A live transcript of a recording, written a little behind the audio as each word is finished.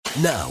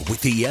Now, with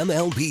the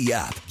MLB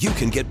app, you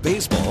can get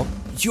baseball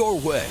your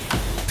way.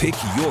 Pick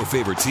your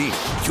favorite team,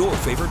 your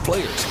favorite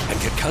players, and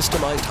get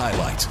customized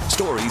highlights,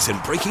 stories,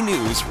 and breaking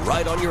news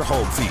right on your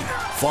home feed.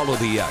 Follow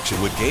the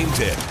action with Game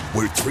 10,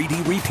 where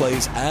 3D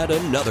replays add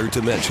another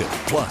dimension.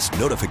 Plus,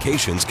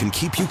 notifications can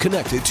keep you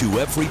connected to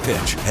every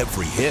pitch,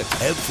 every hit,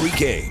 every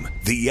game.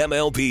 The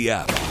MLB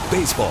app.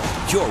 Baseball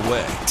your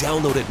way.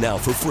 Download it now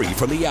for free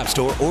from the App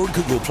Store or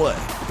Google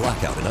Play.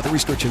 Blackout and other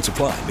restrictions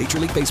apply. Major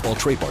League Baseball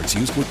trademarks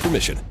used with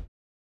permission.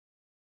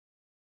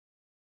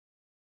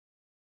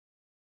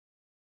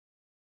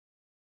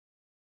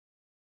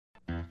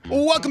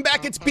 Welcome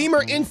back. It's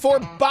Beamer in for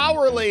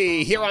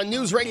Bowerly here on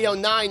News Radio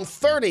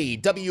 930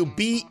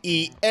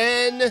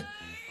 WBEN.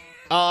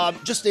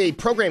 Just a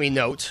programming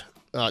note,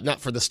 not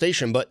for the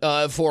station,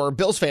 but for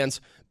Bills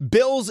fans.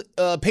 Bills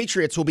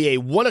Patriots will be a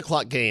 1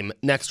 o'clock game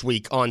next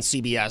week on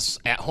CBS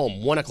at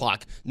home. 1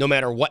 o'clock, no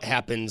matter what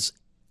happens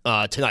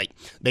tonight.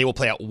 They will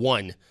play at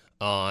 1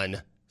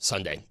 on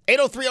Sunday.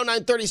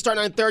 803-0930, star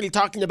 930,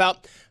 talking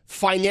about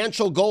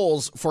financial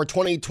goals for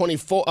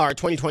 2024 or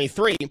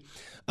 2023.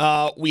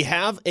 We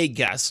have a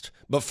guest,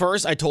 but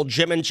first I told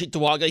Jim and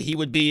Cheektowaga he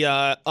would be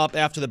up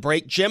after the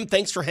break. Jim,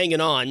 thanks for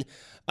hanging on.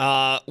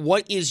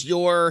 What is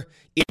your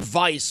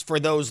advice for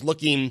those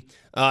looking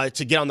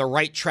to get on the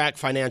right track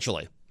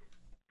financially?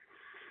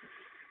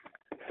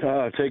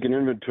 Taking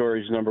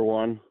inventory is number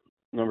one.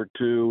 Number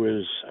two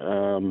is,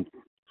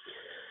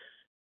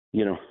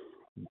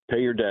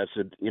 pay your debts.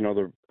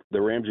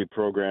 The Ramsey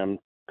program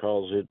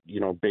calls it,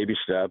 baby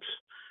steps,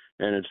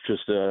 and it's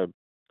just a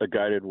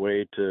guided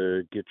way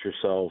to get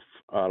yourself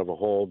out of a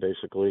hole,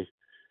 basically,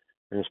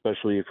 and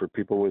especially for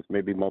people with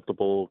maybe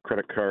multiple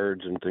credit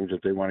cards and things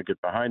that they want to get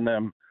behind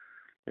them.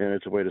 And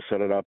it's a way to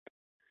set it up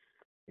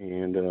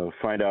and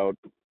find out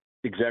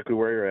exactly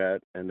where you're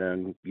at, and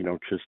then,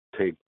 just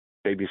take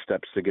baby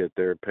steps to get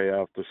there. Pay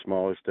off the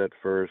smallest debt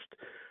first,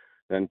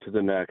 then to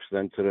the next,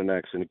 and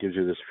it gives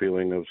you this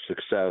feeling of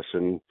success,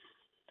 and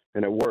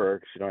it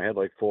works. I had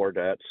like 4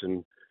 debts,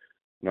 and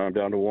now I'm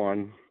down to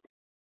 1.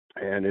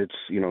 And it's,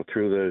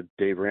 through the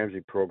Dave Ramsey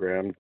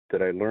program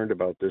that I learned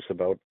about this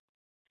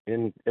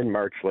in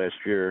March last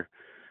year.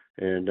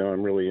 And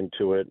I'm really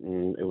into it.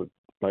 And it was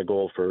my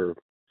goal for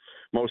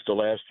most of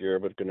last year,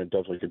 but going to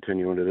definitely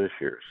continue into this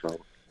year.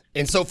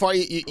 And so far,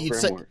 you'd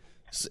say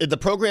the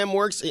program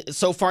works.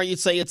 So far, you'd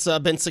say it's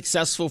been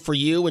successful for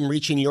you in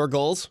reaching your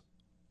goals?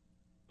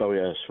 Oh,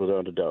 yes,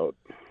 without a doubt.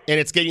 And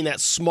it's getting that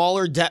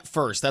smaller debt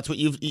first. That's what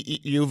you've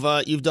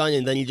done,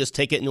 and then you just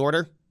take it in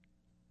order?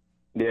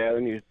 Yeah,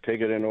 then you take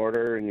it in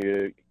order, and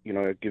it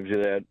gives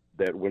you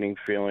that winning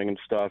feeling and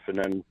stuff, and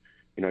then,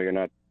 you're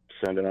not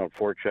sending out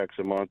 4 checks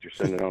a month, you're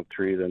sending out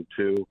 3, then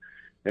 2,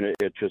 and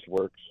it just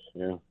works,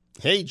 yeah.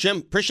 Hey, Jim,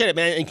 appreciate it,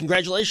 man, and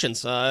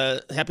congratulations.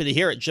 Happy to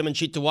hear it, Jim and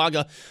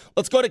Cheektowaga.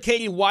 Let's go to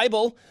Katie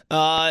Weibel.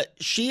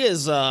 She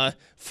is a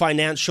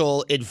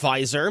financial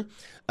advisor.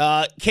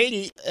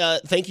 Katie,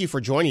 thank you for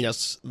joining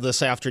us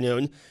this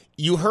afternoon.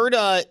 You heard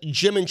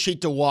Jim and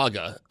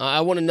Cheektowaga.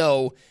 I want to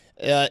know,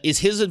 is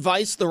his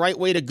advice the right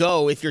way to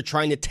go if you're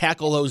trying to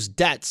tackle those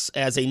debts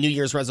as a New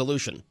Year's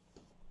resolution?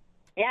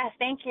 Yes,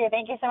 thank you.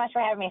 Thank you so much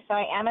for having me. So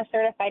I am a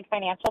certified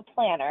financial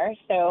planner.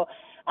 So,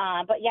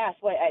 but yes,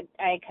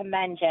 I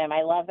commend Jim.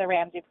 I love the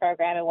Ramsey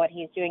program, and what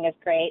he's doing is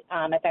great.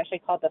 It's actually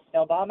called the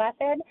Snowball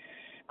Method.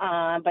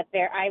 But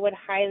I would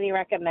highly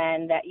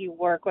recommend that you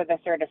work with a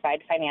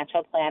certified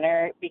financial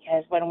planner,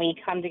 because when we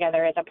come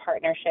together as a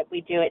partnership,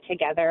 we do it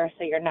together,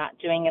 so you're not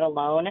doing it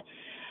alone.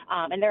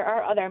 And there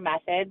are other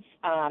methods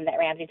that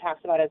Ramsey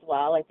talks about as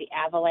well, like the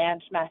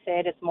avalanche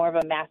method. It's more of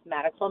a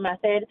mathematical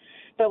method.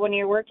 But when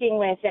you're working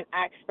with an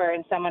expert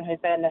and someone who's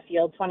been in the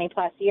field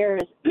 20-plus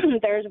years,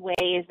 there's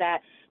ways that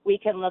we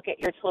can look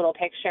at your total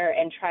picture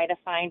and try to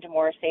find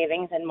more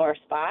savings and more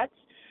spots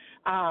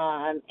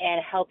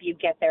and help you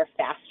get there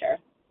faster.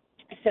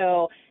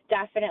 So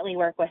definitely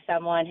work with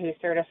someone who's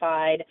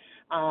certified,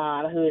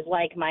 who's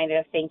like-minded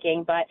of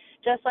thinking. But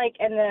just like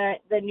in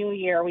the new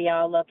year, we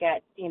all look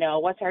at,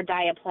 what's our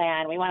diet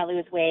plan? We want to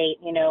lose weight.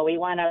 We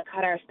want to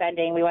cut our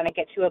spending. We want to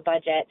get to a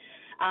budget.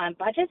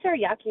 Budgets are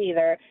yucky.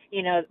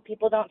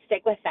 People don't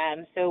stick with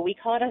them. So we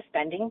call it a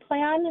spending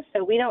plan.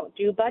 So we don't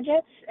do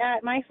budgets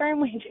at my firm.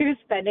 We do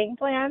spending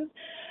plans,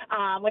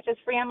 which is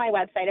free on my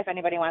website if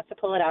anybody wants to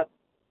pull it up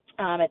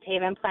at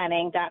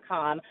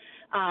havenplanning.com.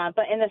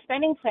 But in the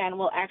spending plan,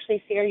 we'll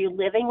actually see, are you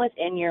living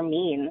within your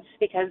means?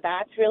 Because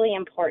that's really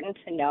important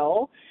to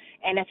know.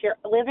 And if you're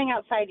living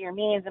outside your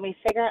means, then we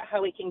figure out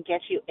how we can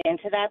get you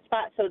into that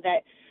spot so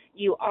that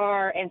you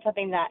are in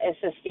something that is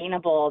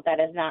sustainable,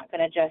 that is not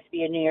going to just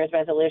be a New Year's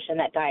resolution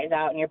that dies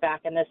out and you're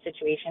back in this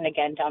situation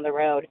again down the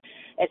road.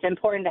 It's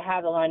important to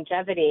have the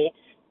longevity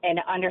and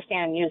to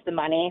understand and use the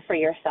money for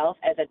yourself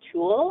as a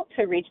tool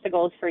to reach the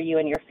goals for you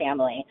and your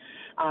family.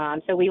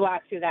 So we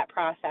walk through that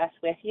process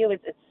with you.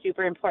 It's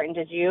super important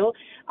to do.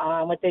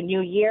 With the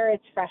new year,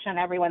 it's fresh on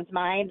everyone's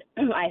mind.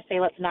 I say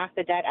let's knock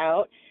the debt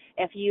out.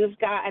 If you've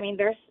got,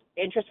 there's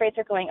interest rates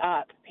are going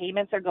up,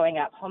 payments are going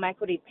up, home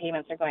equity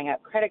payments are going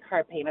up, credit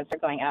card payments are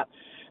going up.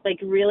 Like,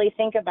 really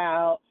think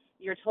about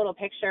your total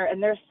picture,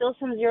 and there's still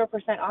some 0%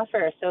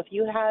 offers. So if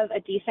you have a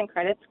decent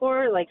credit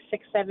score, like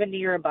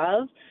 670 or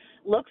above,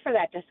 look for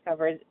that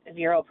Discover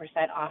 0%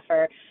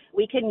 offer.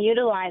 We can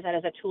utilize that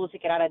as a tool to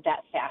get out of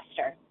debt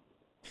faster.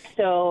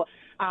 So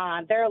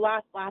there are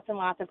lots and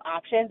lots of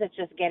options. It's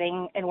just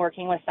getting and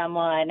working with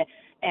someone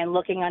and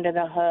looking under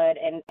the hood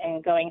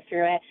and going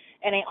through it.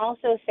 And I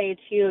also say,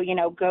 too,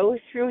 go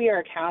through your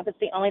accounts. It's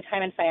the only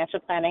time in financial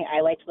planning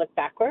I like to look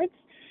backwards,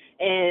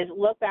 is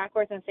look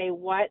backwards and say,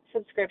 what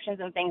subscriptions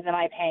and things am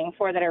I paying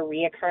for that are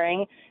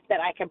reoccurring that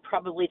I could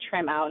probably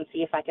trim out and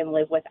see if I can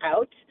live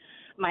without.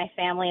 My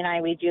family and I,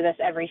 we do this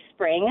every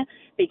spring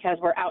because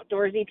we're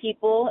outdoorsy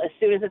people. As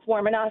soon as it's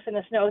warm enough and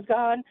the snow's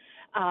gone,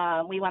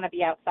 we want to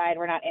be outside.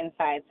 We're not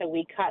inside. So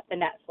we cut the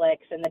Netflix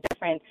and the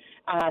different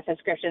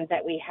subscriptions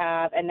that we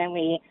have, and then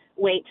we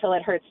wait till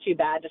it hurts too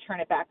bad to turn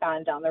it back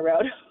on down the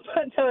road.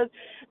 But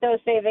those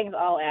savings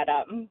all add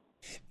up.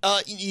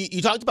 You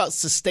talked about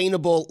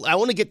sustainable. I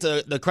want to get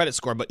to the credit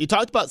score, but you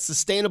talked about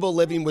sustainable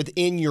living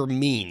within your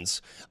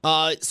means.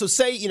 So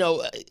say,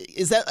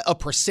 is that a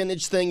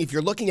percentage thing? If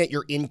you're looking at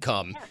your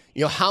income,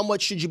 how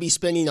much should you be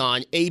spending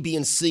on A, B,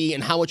 and C,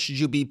 and how much should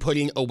you be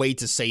putting away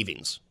to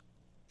savings?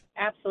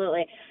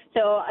 Absolutely.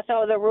 So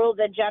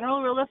the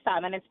general rule of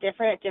thumb, and it's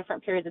different at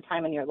different periods of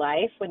time in your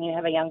life. When you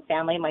have a young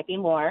family, it might be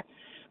more.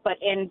 But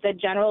in the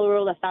general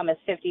rule of thumb is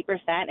 50%.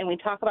 And we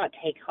talk about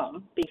take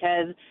home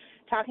because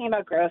talking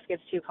about gross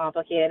gets too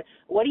complicated.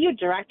 What do you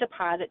direct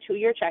deposit to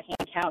your checking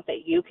account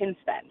that you can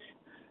spend,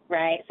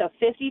 right? So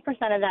 50%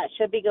 of that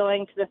should be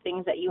going to the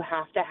things that you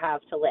have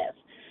to live.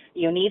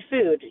 You need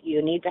food.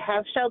 You need to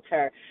have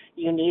shelter.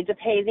 You need to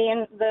pay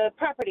the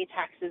property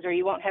taxes or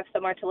you won't have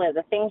somewhere to live.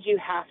 The things you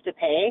have to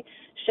pay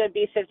should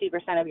be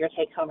 50% of your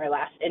take home or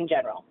less in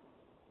general.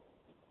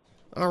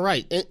 All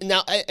right. And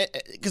now,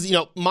 because,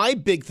 my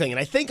big thing, and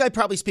I think I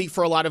probably speak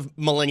for a lot of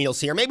millennials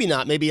here, maybe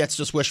not, maybe that's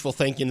just wishful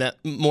thinking that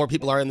more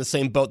people are in the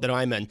same boat that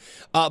I'm in.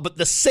 But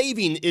the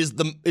saving is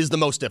the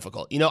most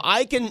difficult.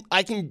 I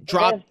can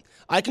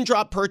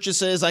drop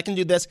purchases. I can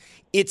do this.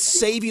 It's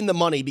saving the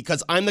money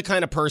because I'm the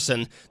kind of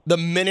person, the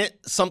minute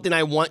something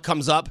I want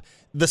comes up,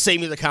 the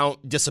savings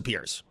account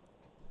disappears.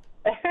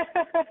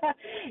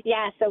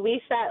 Yeah. So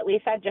we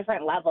set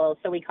different levels.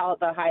 So we call it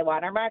the high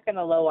water mark and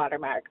the low water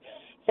mark.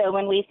 So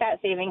when we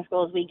set savings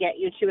goals, we get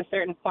you to a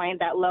certain point.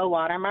 That low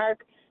water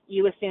mark,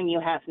 you assume you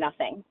have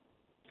nothing.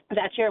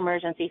 That's your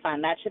emergency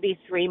fund. That should be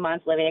 3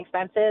 months living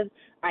expenses.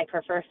 I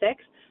prefer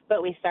 6,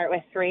 but we start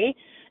with 3.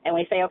 And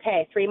we say,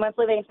 okay, 3 months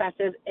living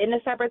expenses in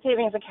a separate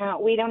savings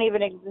account. We don't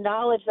even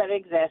acknowledge that it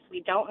exists. We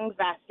don't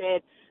invest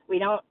it. We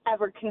don't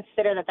ever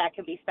consider that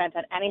can be spent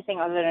on anything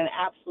other than an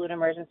absolute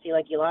emergency,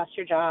 like you lost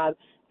your job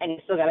and you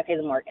still got to pay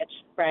the mortgage,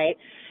 right?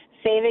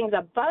 Savings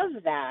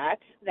above that,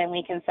 then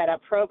we can set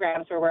up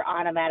programs where we're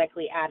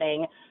automatically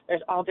adding.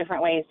 There's all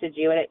different ways to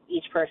do it.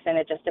 Each person,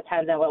 it just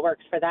depends on what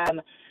works for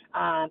them.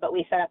 But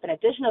we set up an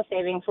additional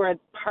savings where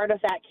part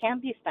of that can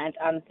be spent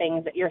on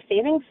things that you're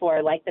saving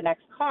for, like the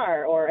next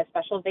car or a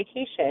special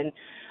vacation,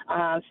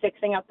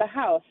 fixing up the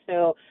house.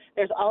 So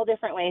there's all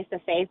different ways to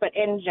save. But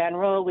in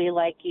general, we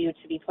like you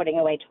to be putting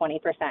away 20%.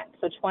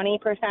 So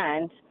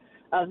 20%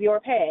 of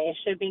your pay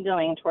should be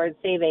going towards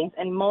savings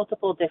in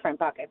multiple different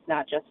buckets,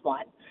 not just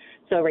one.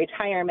 So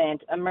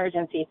retirement,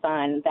 emergency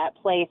fund, that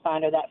play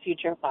fund or that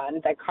future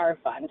fund, that car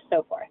fund,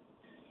 so forth.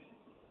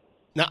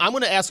 Now, I'm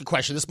going to ask a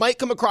question. This might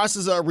come across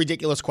as a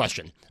ridiculous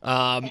question.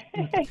 No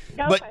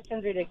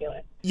question's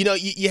ridiculous.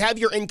 You have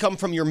your income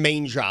from your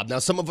main job. Now,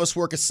 some of us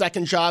work a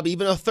second job,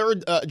 even a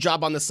third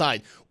job on the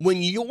side.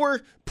 When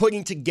you're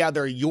putting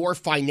together your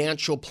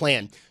financial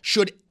plan,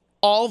 should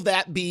all of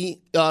that be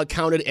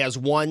counted as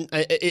one?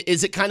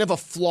 Is it kind of a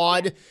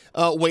flawed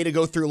way to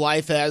go through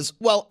life as,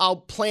 well, I'll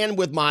plan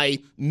with my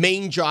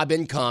main job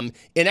income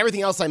and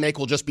everything else I make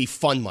will just be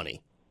fun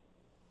money?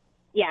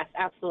 Yes,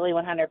 absolutely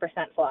 100%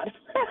 flawed.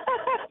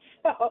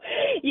 So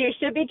you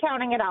should be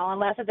counting it all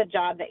unless it's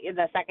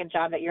the second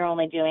job that you're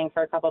only doing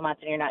for a couple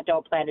months and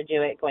don't plan to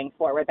do it going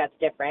forward. That's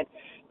different.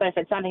 But if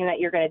it's something that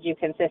you're going to do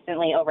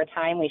consistently over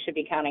time, we should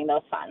be counting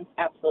those funds.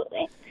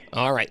 Absolutely.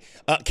 All right.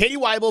 Katie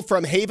Weibel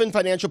from Haven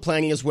Financial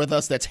Planning is with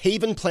us. That's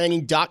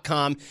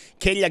havenplanning.com.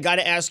 Katie, I got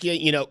to ask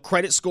you,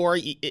 credit score,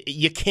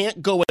 you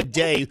can't go a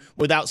day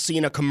without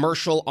seeing a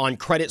commercial on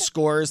credit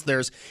scores.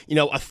 There's,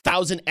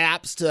 1,000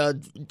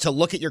 apps to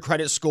look at your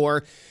credit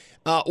score.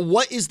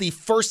 What is the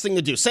first thing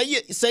to do?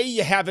 Say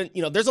you haven't,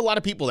 there's a lot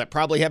of people that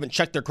probably haven't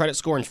checked their credit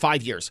score in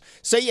 5 years.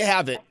 Say you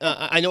haven't.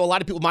 I know a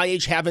lot of people my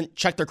age haven't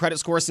checked their credit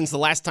score since the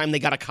last time they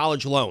got a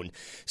college loan.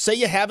 Say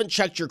you haven't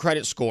checked your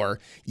credit score.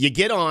 You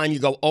get on, you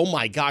go, oh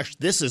my gosh,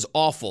 this is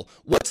awful.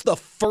 What's the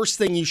first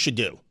thing you should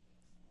do?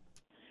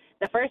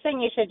 The first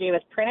thing you should do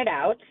is print it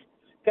out,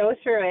 go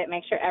through it,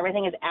 make sure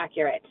everything is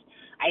accurate.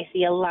 I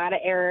see a lot of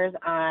errors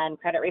on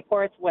credit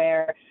reports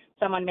where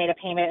someone made a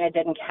payment and it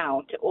didn't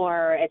count,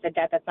 or it's a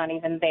debt that's not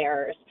even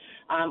theirs,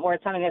 or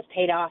it's something that's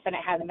paid off and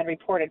it hasn't been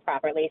reported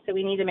properly. So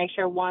we need to make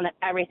sure, one, that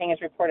everything is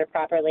reported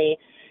properly.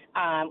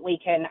 We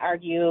can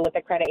argue with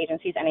the credit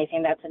agencies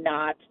anything that's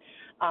not.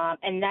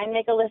 and then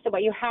make a list of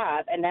what you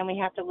have. And then we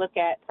have to look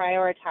at,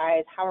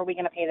 prioritize, how are we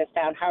going to pay this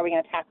down? How are we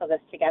going to tackle this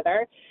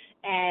together?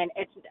 And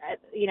it's,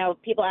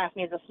 people ask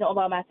me, is the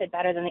snowball method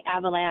better than the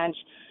avalanche?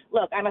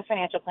 Look, I'm a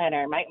financial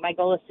planner. My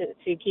goal is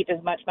to keep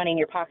as much money in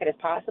your pocket as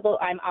possible.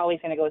 I'm always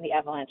going to go with the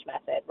avalanche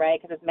method,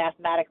 right? Because it's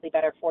mathematically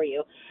better for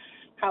you.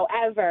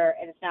 However,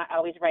 it's not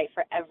always right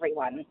for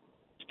everyone.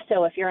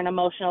 So if you're an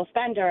emotional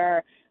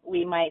spender,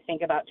 we might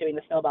think about doing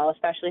the snowball,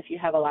 especially if you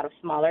have a lot of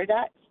smaller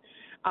debts.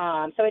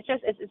 So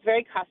it's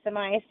very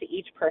customized to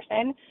each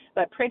person,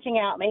 but printing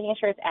out, making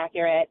sure it's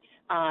accurate,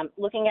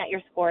 looking at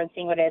your score and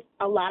seeing what it is.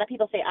 A lot of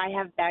people say, I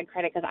have bad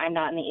credit because I'm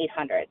not in the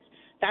 800s.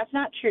 That's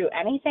not true.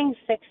 Anything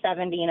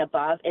 670 and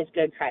above is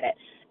good credit.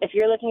 If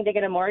you're looking to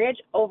get a mortgage,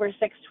 over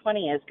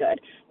 620 is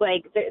good.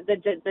 Like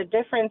the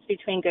difference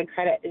between good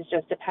credit is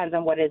just depends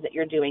on what it is that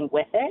you're doing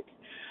with it.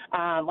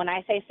 When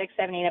I say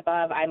 670 and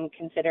above, I'm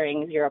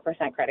considering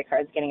 0% credit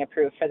cards getting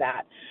approved for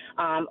that.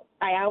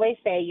 I always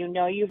say,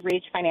 you've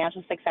reached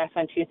financial success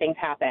when two things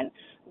happen.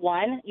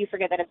 One, you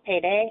forget that it's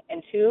payday,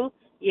 and two,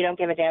 you don't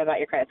give a damn about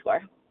your credit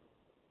score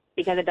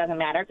because it doesn't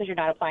matter because you're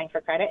not applying for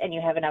credit and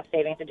you have enough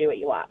savings to do what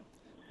you want.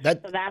 So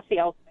that's the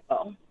ultimate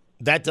goal.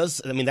 That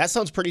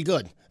sounds pretty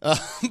good.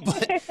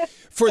 But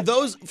for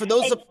those of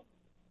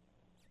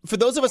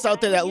us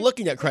out there that are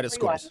looking at credit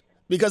scores,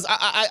 because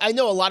I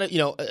know a lot of,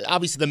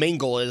 obviously the main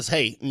goal is,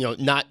 hey,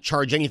 not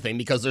charge anything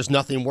because there's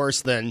nothing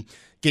worse than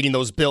getting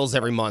those bills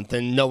every month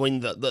and knowing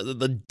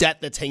the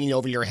debt that's hanging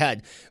over your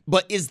head.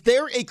 But is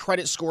there a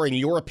credit score, in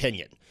your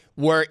opinion,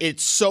 where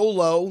it's so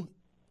low,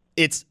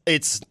 it's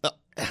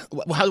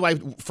how do I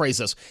phrase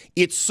this?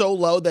 It's so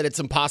low that it's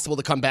impossible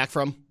to come back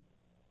from?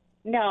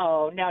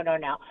 No.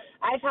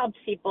 I've helped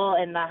people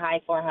in the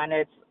high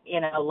 400s,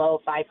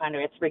 low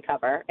 500s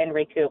recover and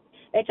recoup.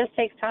 It just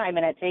takes time,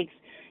 and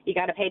you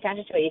got to pay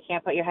attention to it. You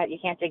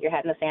can't dig your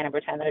head in the sand and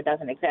pretend that it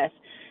doesn't exist.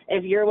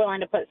 If you're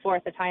willing to put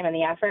forth the time and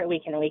the effort, we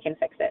can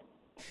fix it.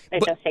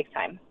 It just takes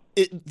time.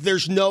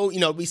 There's no,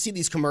 we see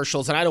these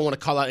commercials, and I don't want to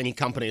call out any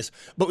companies,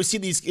 but we see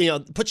these,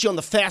 put you on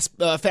the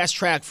fast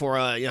track for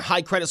a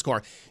high credit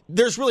score.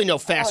 There's really no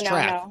fast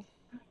track. No.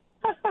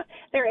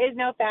 There is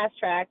no fast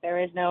track. There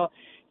is no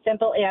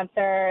simple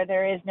answer.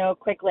 There is no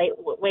quick weight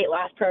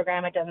loss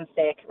program. It doesn't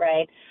stick,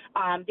 right?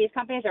 These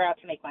companies are out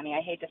to make money.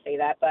 I hate to say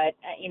that, but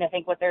I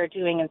think what they're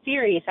doing in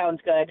theory sounds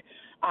good.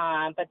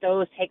 But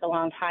those take a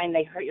long time.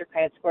 They hurt your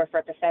credit score for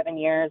up to 7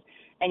 years,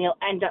 and you'll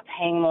end up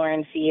paying more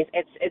in fees.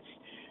 It's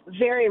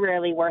very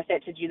rarely worth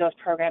it to do those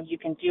programs. You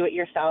can do it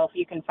yourself.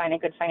 You can find a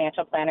good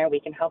financial planner. We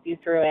can help you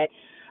through it.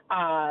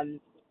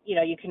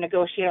 You can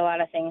negotiate a lot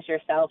of things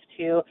yourself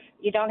too.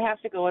 You don't have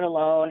to go it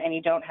alone, and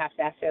you don't have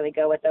to necessarily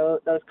go with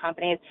those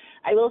companies.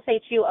 I will say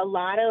too, a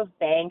lot of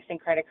banks and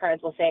credit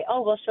cards will say,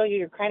 "Oh, we'll show you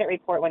your credit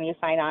report when you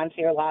sign on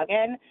to your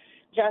login."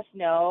 Just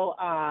know,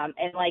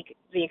 and like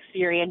the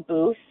Experian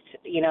Boost,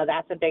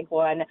 that's a big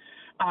one.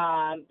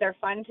 They're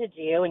fun to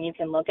do, and you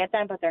can look at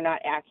them, but they're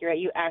not accurate.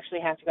 You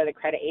actually have to go to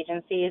credit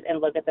agencies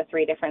and look at the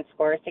 3 different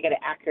scores to get an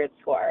accurate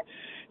score.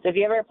 So if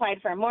you ever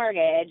applied for a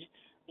mortgage,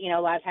 a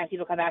lot of times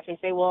people come back and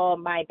say, well,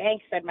 my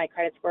bank said my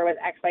credit score was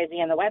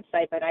XYZ on the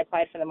website, but I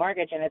applied for the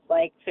mortgage and it's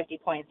like 50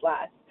 points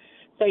less.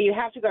 So you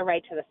have to go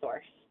right to the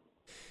source.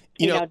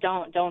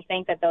 Don't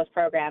think that those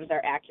programs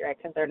are accurate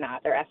because they're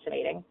not. They're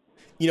estimating.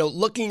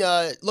 Looking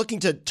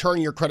to turn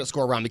your credit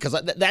score around, because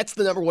that's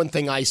the number one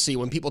thing I see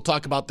when people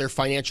talk about their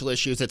financial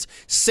issues. It's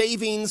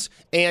savings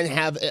and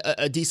have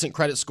a decent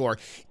credit score.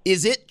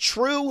 Is it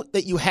true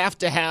that you have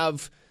to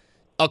have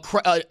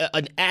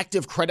an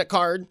active credit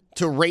card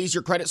to raise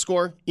your credit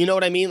score? You know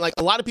what I mean? Like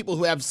a lot of people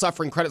who have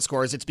suffering credit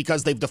scores, it's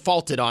because they've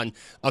defaulted on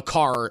a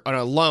car, on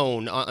a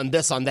loan, on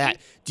this, on that.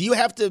 Do you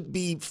have to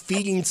be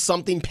paying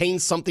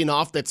something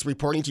off that's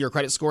reporting to your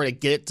credit score to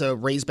get it to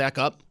raise back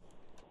up?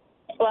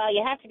 Well,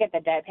 you have to get the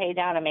debt paid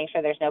down and make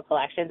sure there's no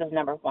collections is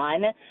number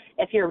one.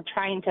 If you're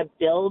trying to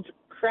build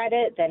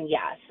credit, then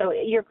yes. So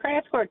your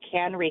credit score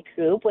can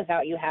recoup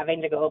without you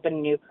having to go open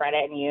new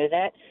credit and use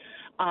it.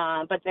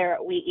 But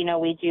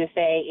we do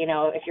say,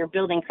 if you're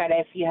building credit,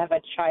 if you have a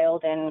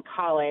child in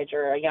college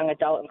or a young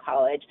adult in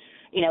college,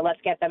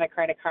 let's get them a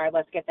credit card.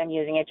 Let's get them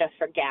using it just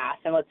for gas,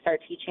 and let's start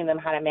teaching them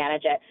how to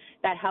manage it.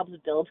 That helps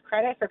build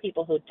credit for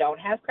people who don't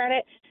have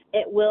credit.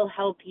 It will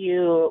help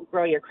you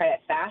grow your credit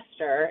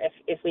faster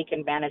if we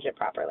can manage it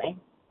properly.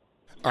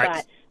 All right.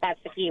 But that's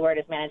the key word,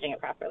 is managing it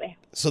properly.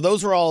 So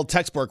those were all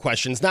textbook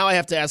questions. Now I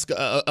have to ask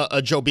a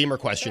Joe Beamer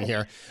question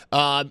here.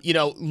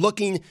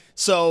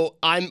 So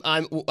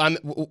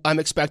I'm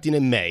expecting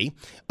in May.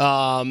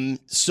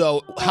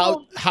 So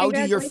how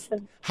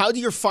do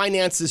your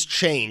finances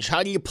change?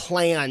 How do you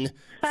plan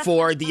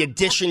for the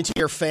addition to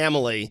your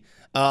family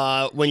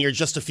when you're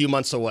just a few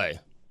months away?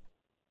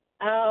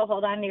 Oh,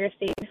 hold on to your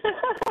seat.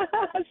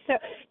 So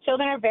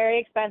children are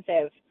very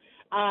expensive.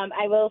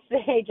 I will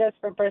say, just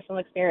from personal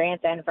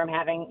experience and from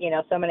having,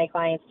 so many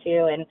clients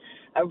too, and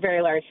a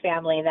very large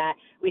family, that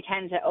we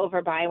tend to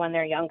overbuy when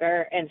they're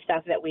younger and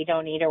stuff that we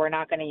don't need or we're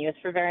not going to use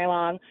for very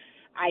long.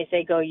 I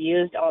say go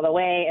used all the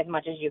way as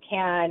much as you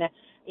can.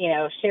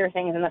 Share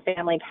things in the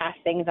family, pass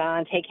things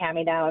on, take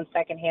hand-me-downs,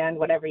 secondhand,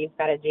 whatever you've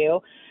got to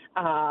do.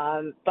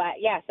 But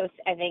yeah, so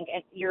I think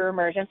your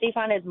emergency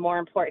fund is more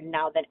important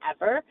now than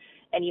ever.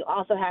 And you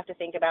also have to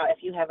think about if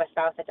you have a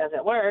spouse that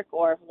doesn't work,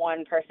 or if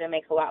one person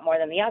makes a lot more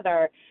than the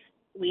other,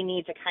 we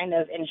need to kind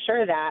of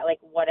ensure that, like,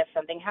 what if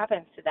something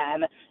happens to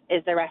them?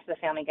 Is the rest of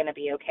the family going to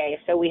be okay?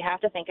 So we have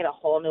to think at a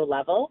whole new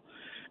level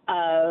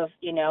of,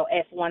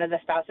 if one of the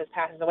spouses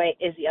passes away,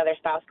 is the other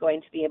spouse going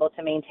to be able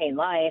to maintain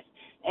life?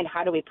 And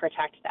how do we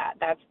protect that?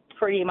 That's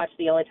pretty much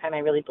the only time I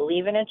really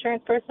believe in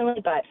insurance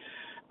personally, but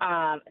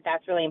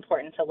that's really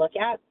important to look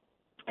at.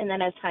 And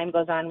then as time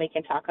goes on, we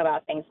can talk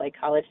about things like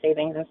college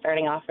savings and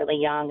starting off really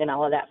young and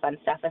all of that fun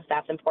stuff if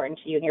that's important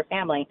to you and your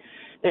family.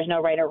 There's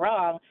no right or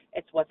wrong.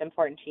 It's what's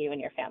important to you and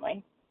your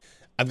family.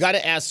 I've got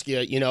to ask you,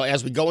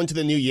 as we go into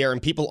the new year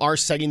and people are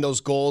setting those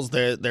goals,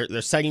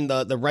 they're setting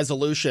the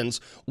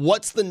resolutions,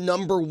 what's the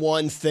number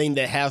one thing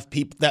that have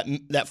people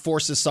that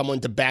forces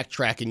someone to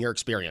backtrack in your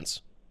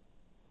experience?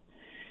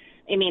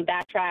 You mean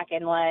backtrack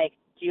and like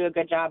do a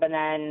good job and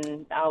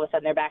then all of a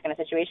sudden they're back in a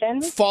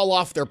situation? Fall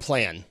off their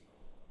plan.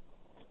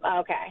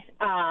 Okay,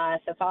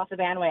 so fall off the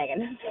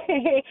bandwagon.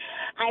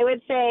 I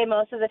would say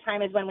most of the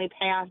time is when we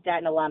pay off debt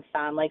in a lump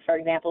sum. Like, for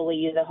example, we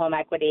use a home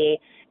equity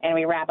and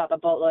we wrap up a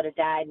boatload of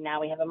debt, and now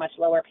we have a much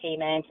lower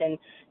payment, and,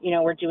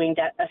 we're doing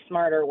debt a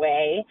smarter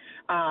way.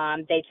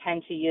 They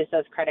tend to use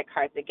those credit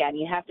cards again.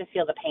 You have to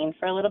feel the pain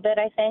for a little bit,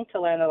 I think,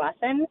 to learn the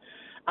lesson,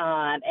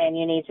 and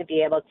you need to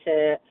be able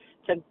to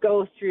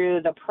go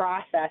through the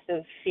process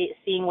of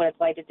seeing what it's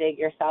like to dig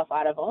yourself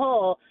out of a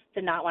hole,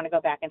 to not want to go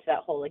back into that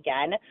hole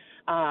again.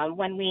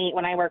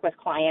 When I work with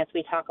clients,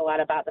 we talk a lot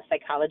about the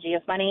psychology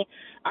of money.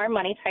 Our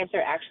money types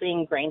are actually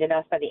ingrained in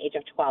us by the age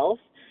of 12.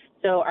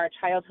 So our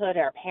childhood,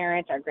 our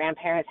parents, our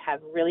grandparents have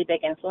really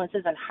big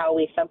influences on how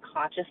we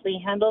subconsciously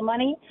handle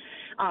money.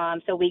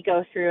 So we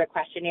go through a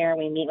questionnaire,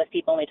 we meet with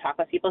people, and we talk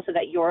with people so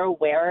that you're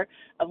aware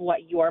of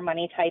what your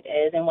money type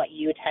is and what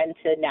you tend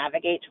to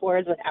navigate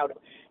towards without,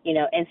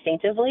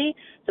 instinctively.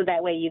 So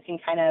that way you can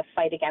kind of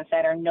fight against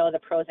that or know the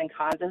pros and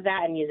cons of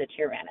that and use it to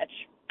your advantage.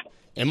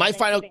 And my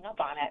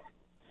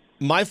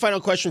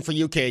final question for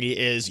you, Katie,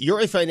 is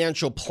you're a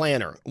financial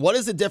planner. What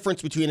is the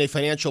difference between a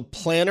financial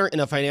planner and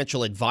a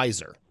financial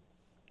advisor?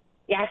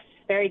 Yes,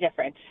 very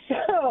different.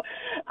 So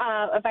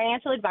a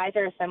financial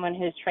advisor is someone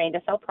who's trained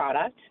to sell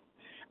product.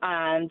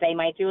 They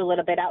might do a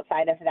little bit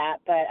outside of that,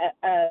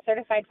 but a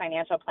certified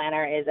financial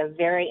planner is a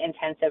very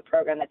intensive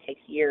program that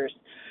takes years.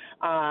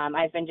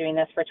 I've been doing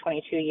this for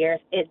 22 years.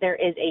 There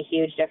is a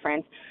huge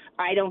difference.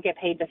 I don't get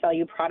paid to sell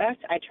you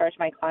product. I charge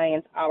my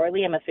clients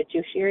hourly. I'm a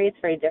fiduciary. It's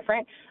very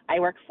different.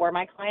 I work for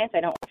my clients. I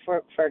don't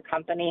work for a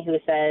company who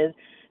says,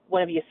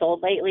 what have you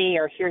sold lately,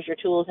 or here's your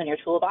tools in your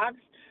toolbox.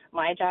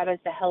 My job is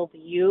to help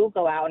you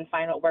go out and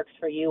find what works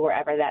for you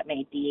wherever that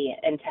may be,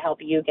 and to help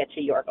you get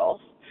to your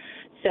goals.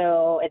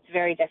 So it's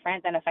very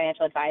different than a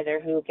financial advisor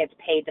who gets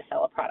paid to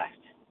sell a product.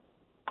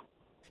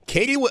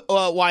 Katie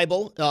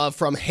Weibel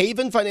from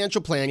Haven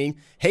Financial Planning,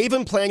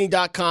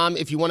 havenplanning.com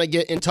if you want to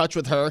get in touch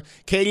with her.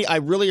 Katie, I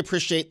really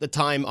appreciate the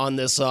time on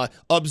this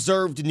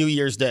observed New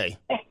Year's Day.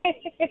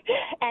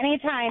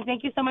 Anytime.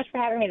 Thank you so much for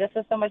having me. This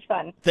was so much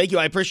fun. Thank you.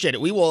 I appreciate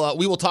it. We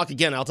will talk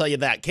again. I'll tell you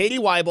that. Katie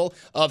Weibel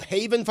of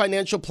Haven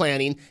Financial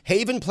Planning,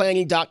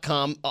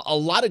 havenplanning.com. A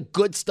lot of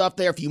good stuff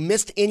there. If you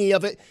missed any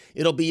of it,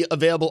 it'll be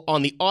available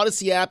on the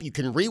Odyssey app. You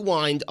can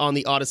rewind on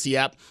the Odyssey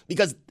app,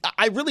 because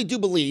I really do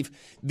believe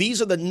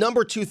these are the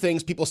number two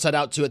things people set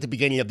out to at the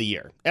beginning of the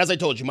year. As I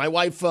told you, my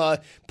wife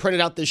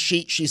printed out this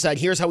sheet. She said,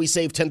 here's how we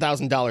saved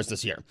 $10,000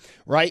 this year,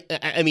 right?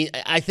 I mean,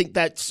 I think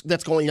that's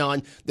going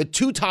on. The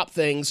two top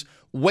things: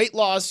 weight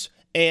loss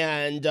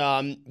and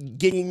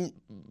getting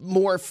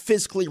more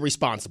fiscally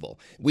responsible.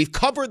 We've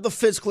covered the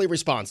fiscally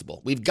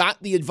responsible. We've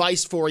got the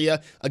advice for you.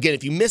 Again,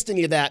 if you missed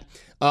any of that,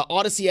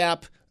 Odyssey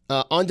app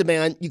on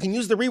demand. You can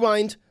use the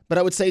rewind, but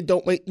I would say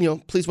don't wait.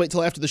 Please wait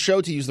till after the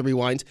show to use the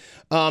rewind.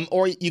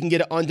 Or you can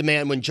get it on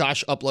demand when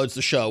Josh uploads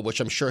the show, which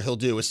I'm sure he'll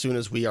do as soon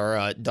as we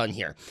are done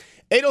here.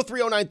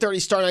 803-0930,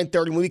 star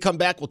 930. When we come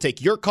back, we'll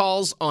take your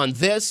calls on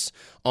this,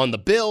 on the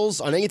bills,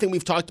 on anything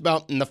we've talked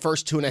about in the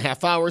first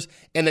 2.5 hours.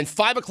 And then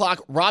 5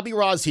 o'clock, Robbie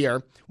Ross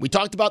here. We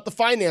talked about the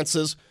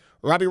finances.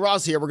 Robbie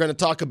Ross here. We're going to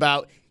talk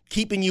about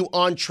keeping you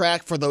on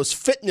track for those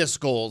fitness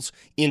goals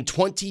in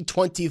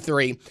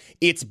 2023.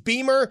 It's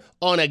Beamer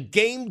on a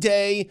game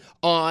day,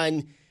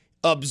 on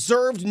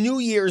observed New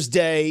Year's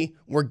Day.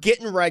 We're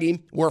getting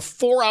ready. We're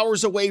 4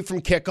 hours away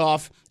from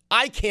kickoff.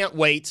 I can't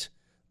wait.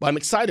 But I'm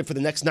excited for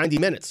the next 90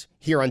 minutes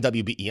here on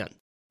WBEN.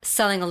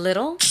 Selling a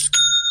little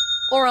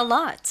or a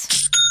lot?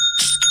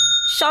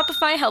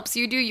 Shopify helps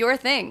you do your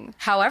thing,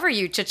 however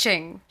you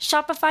cha-ching.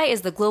 Shopify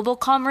is the global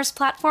commerce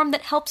platform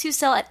that helps you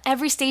sell at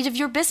every stage of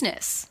your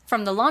business.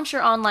 From the launch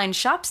your online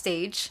shop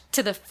stage,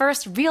 to the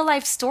first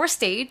real-life store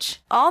stage,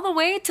 all the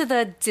way to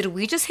the did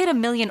we just hit 1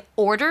 million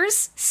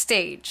orders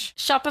stage.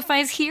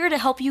 Shopify's here to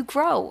help you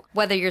grow.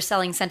 Whether you're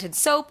selling scented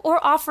soap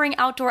or offering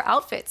outdoor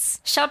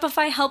outfits,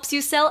 Shopify helps you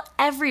sell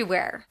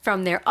everywhere.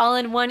 From their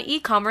all-in-one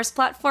e-commerce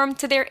platform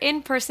to their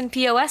in-person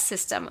POS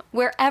system,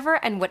 wherever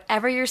and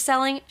whatever you're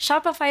selling,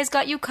 Shopify's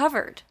got you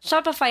covered.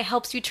 Shopify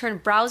helps you turn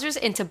browsers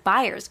into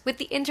buyers with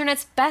the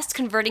internet's best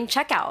converting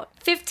checkout.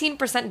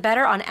 15%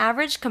 better on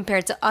average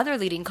compared to other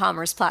leading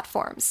commerce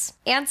platforms.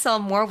 And sell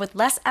more with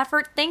less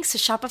effort thanks to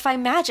Shopify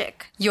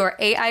Magic, your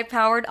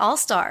AI-powered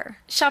all-star.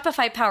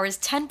 Shopify powers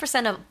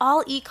 10% of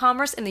all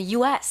e-commerce in the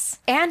US.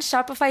 And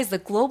Shopify is the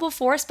global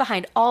force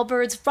behind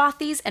Allbirds,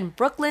 Rothy's, and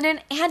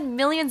Brooklinen, and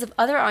millions of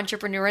other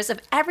entrepreneurs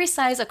of every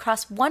size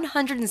across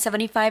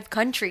 175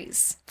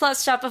 countries.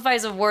 Plus,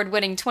 Shopify's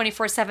award-winning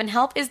 24/7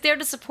 help is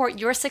there to support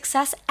your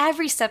success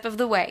every step of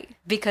the way.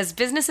 Because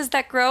businesses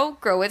that grow,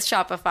 grow with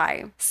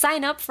Shopify.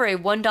 Sign up for a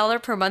 $1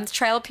 per month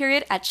trial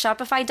period at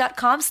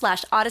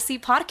shopify.com/Odyssey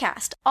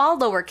Podcast, all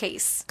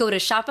lowercase. Go to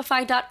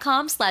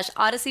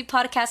shopify.com/Odyssey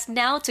Podcast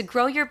now to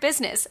grow your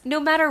business,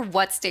 no matter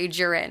what stage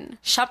you're in.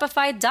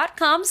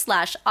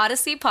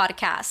 Shopify.com/Odyssey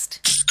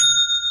Podcast.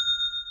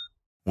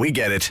 We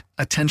get it.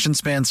 Attention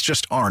spans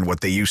just aren't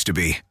what they used to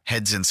be.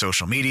 Heads in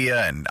social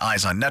media and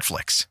eyes on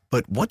Netflix.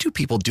 But what do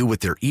people do with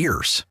their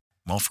ears?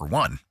 Well, for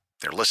one,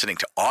 they're listening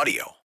to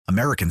audio.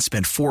 Americans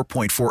spend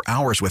 4.4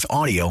 hours with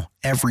audio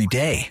every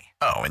day.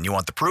 Oh, and you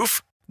want the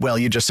proof? Well,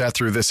 you just sat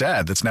through this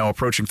ad that's now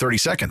approaching 30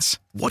 seconds.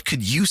 What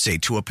could you say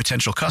to a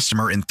potential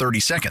customer in 30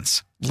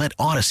 seconds? Let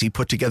Odyssey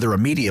put together a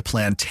media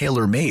plan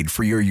tailor-made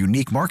for your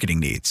unique marketing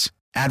needs.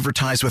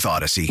 Advertise with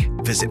Odyssey.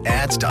 Visit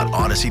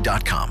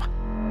ads.odyssey.com.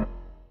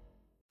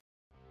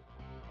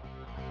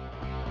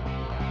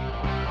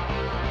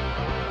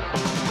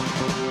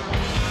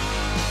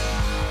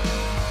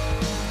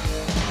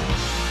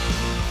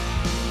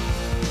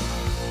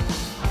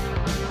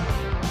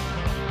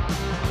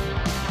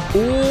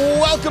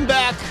 Welcome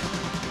back.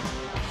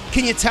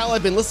 Can you tell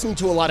I've been listening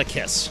to a lot of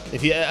Kiss?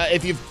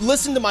 If you've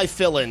listened to my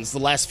fill-ins the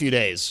last few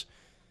days,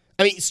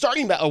 I mean,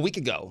 starting about a week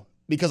ago,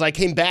 because I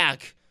came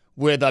back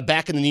with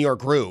Back in the New York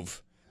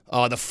Groove,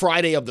 the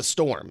Friday of the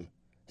Storm,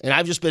 and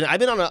I've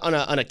been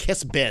on a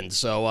Kiss bend.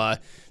 So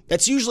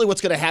that's usually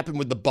what's going to happen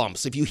with the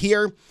bumps. If you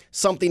hear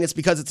something, it's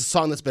because it's a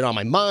song that's been on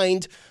my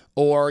mind,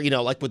 or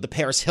like with the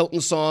Paris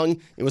Hilton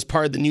song, it was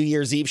part of the New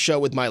Year's Eve show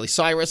with Miley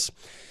Cyrus.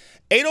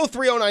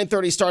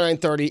 803-0930, star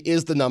 930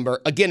 is the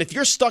number. Again, if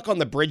you're stuck on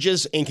the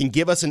bridges and can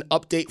give us an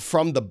update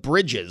from the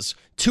bridges,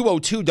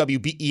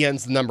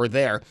 202-WBEN's the number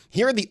there.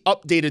 Here are the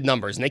updated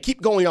numbers, and they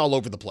keep going all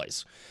over the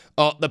place.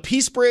 The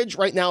Peace Bridge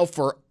right now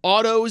for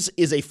autos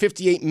is a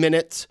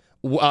 58-minute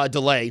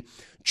delay.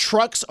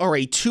 Trucks are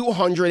a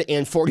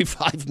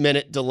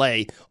 245-minute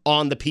delay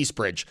on the Peace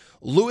Bridge.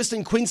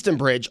 Lewiston-Queenston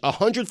Bridge,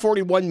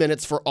 141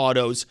 minutes for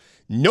autos.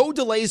 No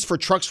delays for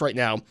trucks right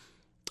now.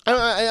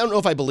 I don't know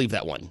if I believe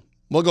that one.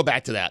 We'll go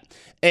back to that.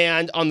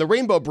 And on the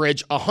Rainbow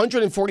Bridge,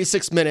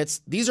 146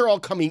 minutes. These are all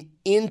coming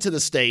into the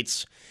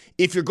States.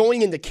 If you're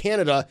going into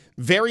Canada,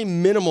 very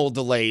minimal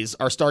delays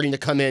are starting to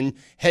come in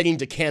heading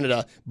to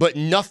Canada, but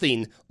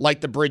nothing like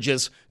the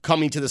bridges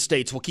coming to the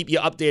States. We'll keep you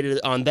updated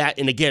on that.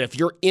 And again, if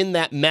you're in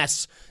that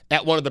mess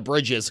at one of the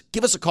bridges,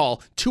 give us a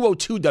call.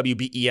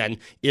 202-WBEN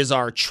is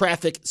our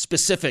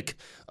traffic-specific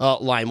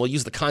line. We'll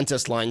use the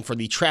contest line for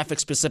the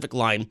traffic-specific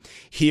line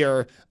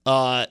here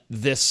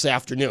this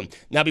afternoon.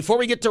 Now, before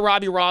we get to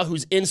Robbie Raw,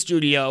 who's in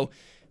studio,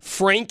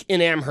 Frank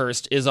in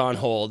Amherst is on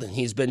hold, and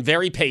he's been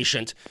very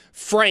patient.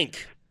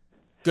 Frank,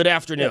 good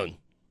afternoon.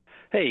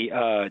 Hey,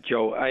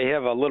 Joe, I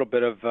have a little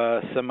bit of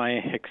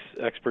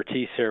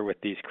semi-expertise here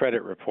with these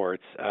credit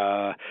reports.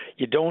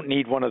 You don't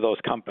need one of those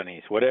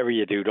companies. Whatever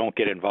you do, don't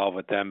get involved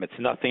with them. It's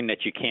nothing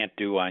that you can't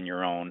do on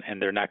your own,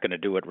 and they're not going to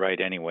do it right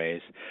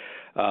anyways.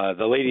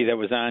 The lady that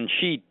was on,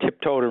 she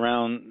tiptoed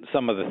around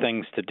some of the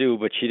things to do,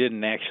 but she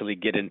didn't actually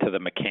get into the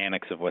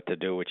mechanics of what to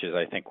do, which is,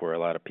 I think, where a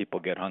lot of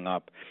people get hung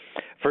up.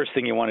 First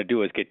thing you want to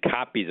do is get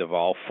copies of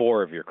all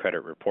 4 of your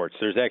credit reports.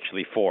 There's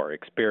actually 4.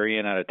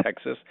 Experian out of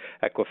Texas,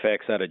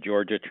 Equifax out of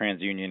Georgia,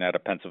 TransUnion out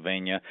of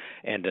Pennsylvania,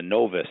 and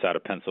Enovis out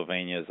of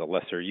Pennsylvania is a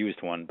lesser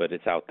used one, but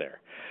it's out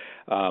there.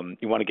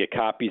 You want to get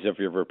copies of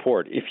your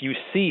report. If you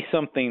see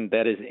something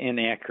that is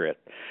inaccurate,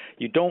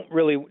 you don't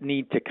really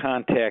need to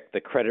contact the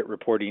credit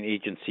reporting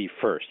agency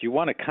first. You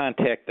want to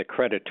contact the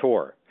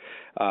creditor.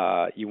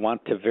 You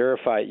want to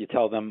verify it. You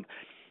tell them,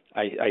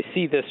 I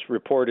see this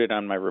reported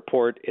on my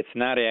report. It's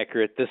not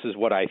accurate. This is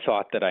what I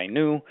thought that I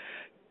knew.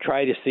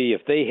 Try to see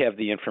if they have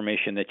the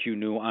information that you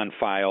knew on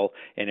file,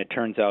 and it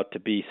turns out to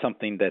be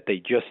something that they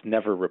just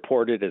never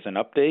reported as an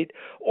update,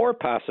 or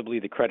possibly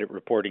the credit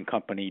reporting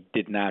company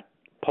did not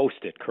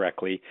post it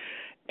correctly,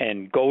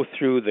 and go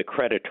through the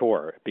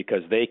creditor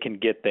because they can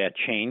get that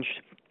changed.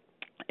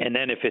 And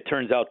then if it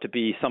turns out to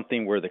be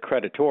something where the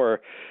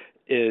creditor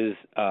is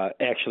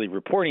actually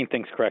reporting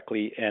things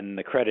correctly and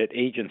the credit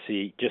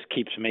agency just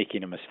keeps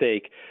making a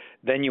mistake,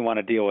 then you want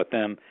to deal with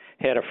them.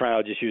 Had a friend,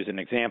 I'll just use an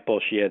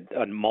example. She had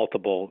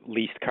multiple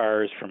leased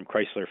cars from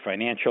Chrysler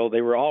Financial.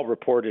 They were all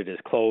reported as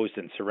closed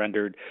and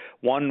surrendered.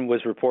 One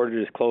was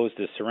reported as closed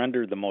as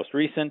surrendered, the most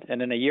recent, and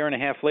then a year and a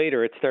half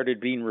later, it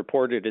started being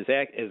reported as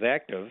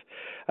active.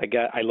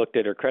 I looked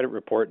at her credit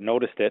report,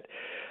 noticed it.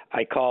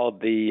 I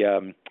called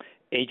the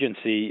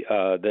agency,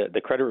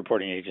 the credit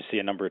reporting agency,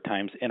 a number of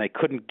times, and I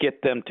couldn't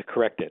get them to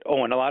correct it.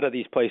 Oh, and a lot of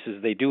these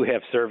places, they do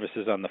have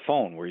services on the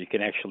phone where you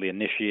can actually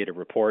initiate a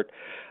report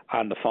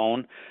on the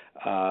phone.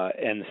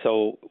 And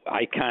so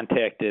I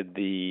contacted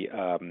the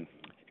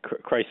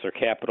Chrysler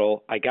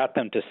Capital. I got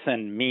them to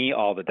send me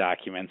all the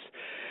documents.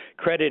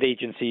 Credit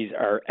agencies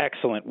are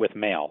excellent with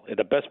mail.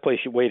 The best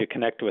way to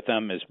connect with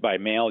them is by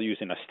mail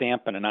using a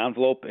stamp and an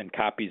envelope and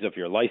copies of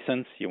your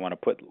license. You want to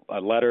put a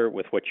letter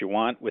with what you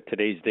want with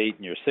today's date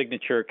and your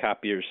signature. A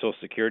copy of your Social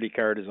Security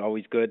card is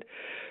always good.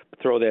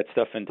 Throw that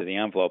stuff into the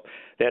envelope.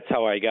 That's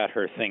how I got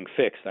her thing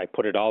fixed. I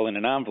put it all in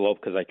an envelope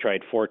because I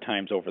tried 4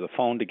 times over the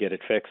phone to get it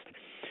fixed.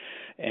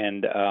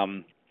 And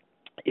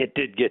it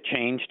did get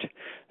changed.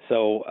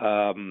 So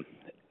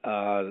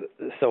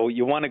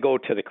you want to go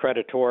to the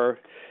creditor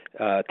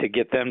to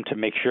get them to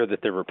make sure that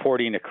they're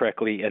reporting it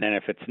correctly. And then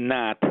if it's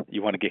not,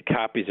 you want to get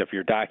copies of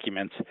your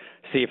documents.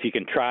 See if you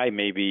can try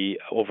maybe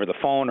over the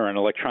phone or an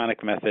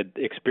electronic method.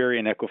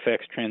 Experian, Equifax,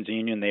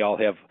 TransUnion, they all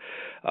have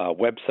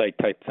website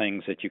type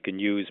things that you can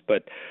use.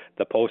 But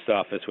the post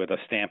office with a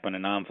stamp and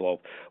an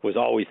envelope was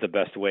always the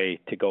best way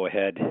to go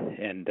ahead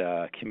and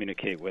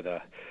communicate with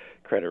a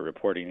credit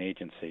reporting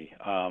agency.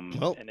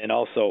 And then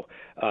also,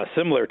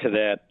 similar to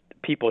that,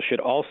 people should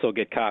also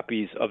get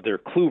copies of their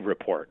CLUE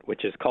report,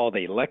 which is called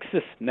a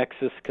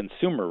LexisNexis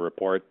Consumer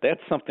Report. That's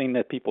something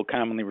that people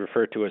commonly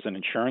refer to as an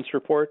insurance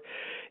report.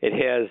 It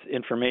has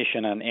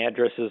information on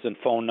addresses and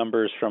phone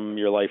numbers from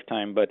your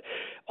lifetime, but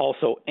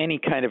also any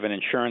kind of an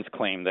insurance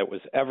claim that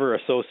was ever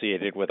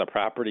associated with a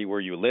property where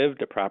you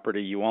lived, a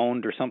property you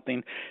owned or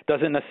something.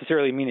 Doesn't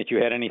necessarily mean that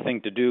you had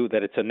anything to do,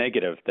 that it's a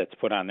negative that's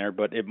put on there,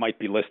 but it might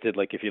be listed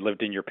like if you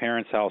lived in your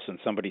parents' house and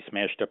somebody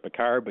smashed up a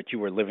car, but you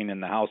were living in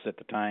the house at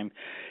the time.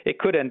 It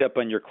could end up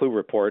on your CLUE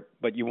report,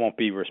 but you won't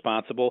be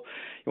responsible.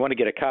 You want to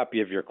get a copy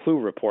of your CLUE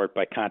report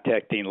by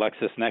contacting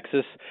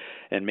LexisNexis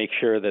and make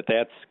sure that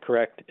that's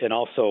correct. And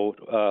also,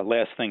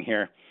 last thing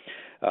here,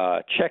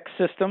 check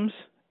systems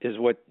is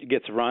what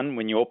gets run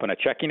when you open a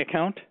checking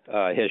account.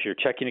 It has your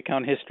checking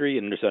account history,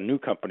 and there's a new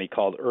company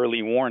called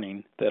Early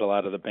Warning that a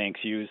lot of the banks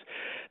use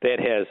that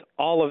has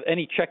all of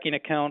any checking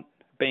account,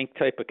 bank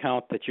type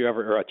account that you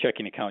ever, or a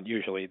checking account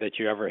usually, that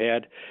you ever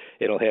had.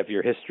 It'll have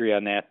your history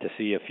on that to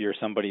see if you're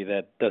somebody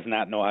that does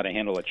not know how to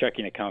handle a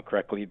checking account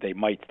correctly. They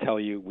might tell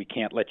you, we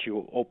can't let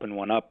you open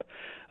one up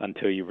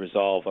until you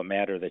resolve a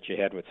matter that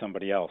you had with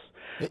somebody else.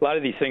 A lot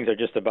of these things are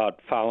just about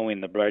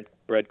following the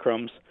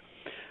breadcrumbs.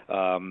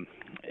 Well,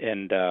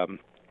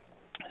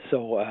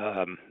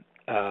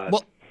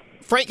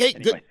 Frank, hey,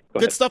 anyway,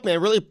 good stuff,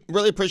 man.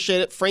 Really appreciate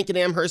it. Frank and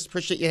Amherst,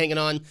 appreciate you hanging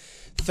on.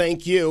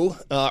 Thank you.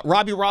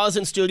 Robbie Raw is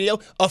in studio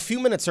a few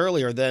minutes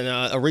earlier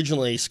than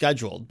originally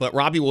scheduled, but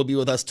Robbie will be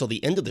with us till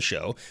the end of the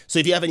show. So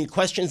if you have any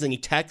questions, any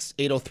text,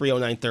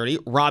 8030930.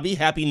 Robbie,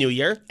 Happy New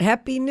Year.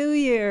 Happy New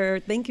Year.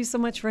 Thank you so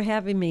much for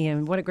having me,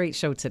 and what a great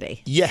show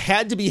today. You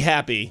had to be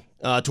happy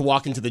to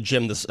walk into the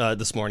gym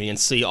this morning and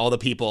see all the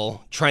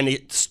people trying to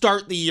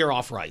start the year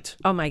off right.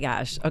 Oh, my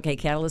gosh. Okay,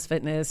 Catalyst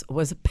Fitness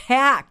was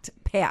packed.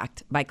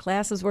 My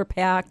classes were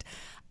packed.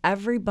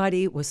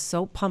 Everybody was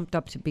so pumped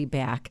up to be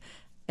back.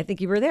 I think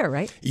you were there,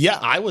 right? Yeah,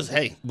 I was.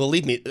 Hey,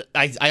 believe me,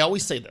 I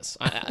always say this.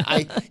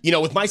 I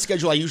with my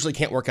schedule, I usually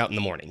can't work out in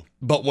the morning.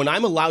 But when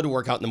I'm allowed to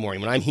work out in the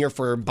morning, when I'm here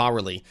for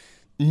Bowerly,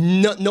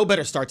 no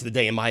better start to the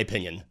day, in my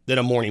opinion, than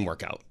a morning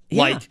workout.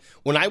 Yeah. Like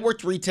when I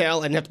worked retail,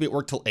 I didn't have to be at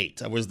work till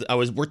 8. I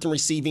was worked in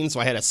receiving, so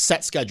I had a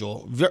set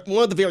schedule,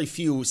 one of the very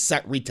few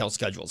set retail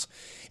schedules.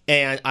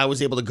 And I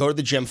was able to go to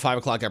the gym 5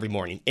 o'clock every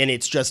morning. And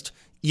it's just,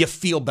 you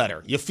feel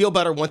better. You feel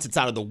better once it's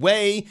out of the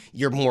way.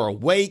 You're more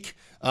awake.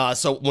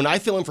 So when I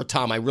fill in for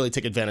Tom, I really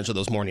take advantage of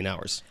those morning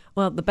hours.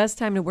 Well, the best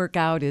time to work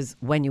out is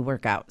when you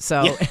work out.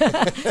 So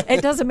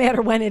it doesn't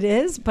matter when it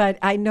is, but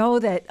I know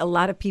that a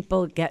lot of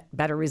people get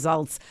better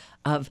results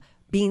of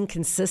being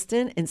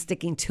consistent and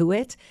sticking to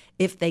it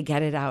if they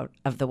get it out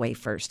of the way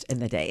first in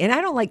the day. And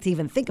I don't like to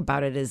even think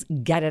about it as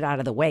get it out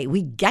of the way.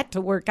 We get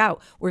to work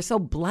out. We're so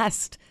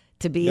blessed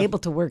to be able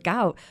to work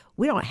out.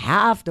 We don't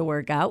have to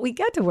work out. We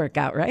get to work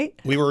out, right?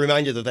 We were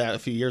reminded of that a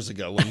few years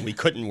ago when we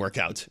couldn't work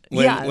out,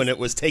 when it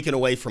was taken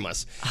away from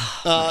us.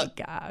 Oh, my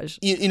gosh.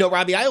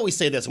 Robbie, I always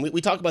say this, and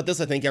we talk about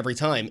this, I think, every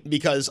time,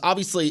 because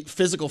obviously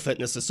physical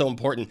fitness is so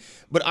important.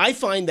 But I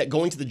find that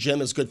going to the gym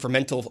is good for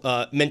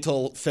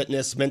mental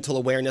fitness, mental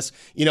awareness.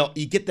 You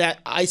get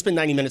that. I spend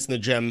 90 minutes in the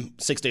gym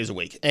 6 days a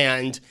week,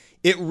 and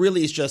it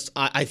really is just,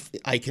 I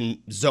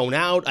can zone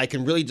out. I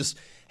can really just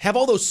have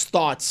all those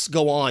thoughts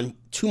go on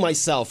to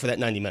myself for that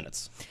 90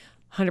 minutes.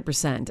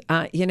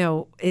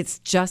 100%. It's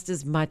just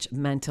as much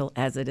mental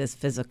as it is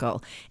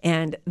physical.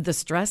 And the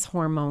stress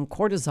hormone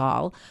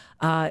cortisol,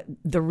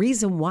 the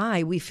reason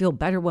why we feel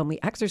better when we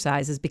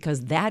exercise is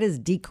because that is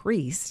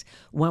decreased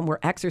when we're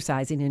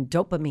exercising, and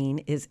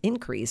dopamine is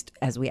increased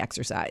as we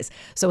exercise.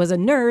 So as a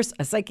nurse,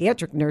 a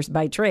psychiatric nurse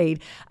by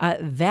trade,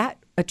 that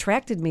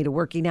attracted me to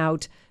working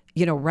out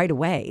right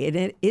away. And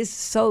it is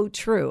so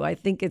true. I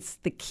think it's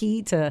the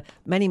key to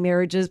many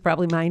marriages,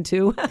 probably mine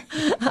too,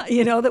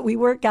 that we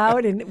work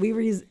out and we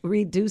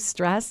reduce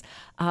stress.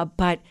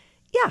 But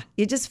yeah,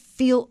 you just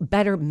feel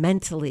better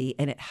mentally,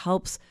 and it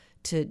helps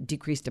to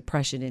decrease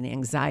depression and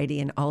anxiety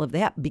and all of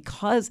that,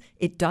 because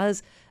it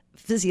does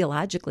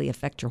physiologically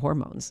affect your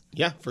hormones.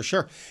 Yeah, for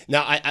sure.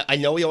 Now, I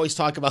know we always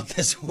talk about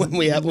this when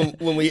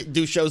we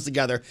do shows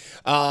together,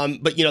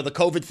 but the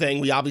COVID thing,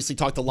 we obviously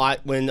talked a lot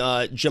when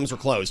gyms were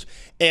closed.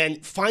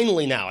 And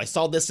finally now, I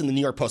saw this in the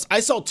New York Post. I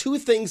saw two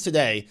things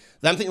today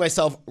that I'm thinking to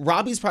myself,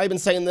 Robbie's probably been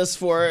saying this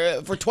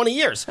for 20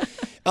 years.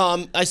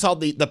 I saw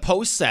the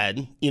Post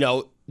said,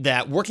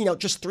 that working out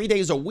just 3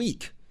 days a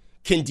week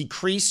can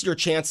decrease your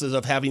chances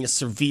of having a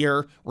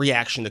severe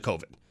reaction to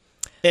COVID.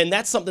 And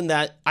that's something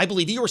that I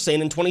believe you were saying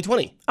in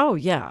 2020. Oh,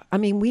 yeah. I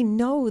mean, we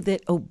know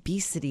that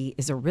obesity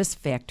is a risk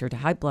factor to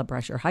high blood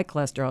pressure, high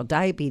cholesterol,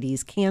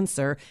 diabetes,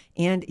 cancer,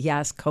 and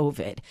yes,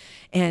 COVID.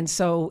 And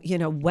so,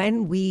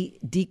 when we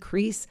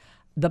decrease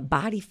the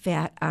body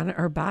fat on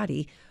our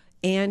body,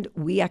 and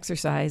we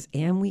exercise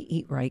and we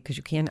eat right, because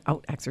you can't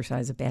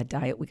out-exercise a bad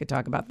diet. We could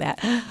talk about that.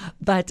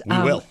 But we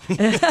will.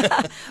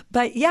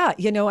 But yeah,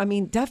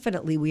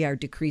 definitely we are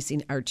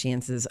decreasing our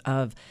chances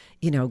of,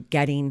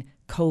 getting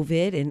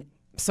COVID and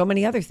so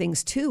many other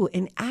things too.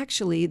 And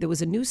actually, there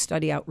was a new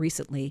study out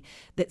recently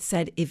that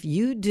said if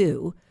you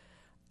do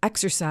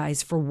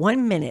exercise for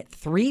 1 minute,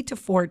 3 to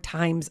 4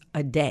 times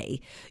a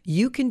day,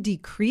 you can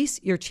decrease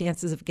your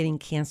chances of getting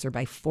cancer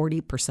by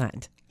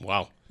 40%.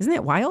 Wow. Isn't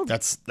that wild?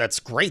 That's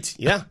great.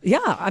 Yeah. Yeah.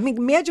 I mean,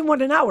 imagine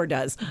what an hour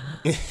does.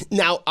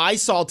 Now, I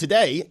saw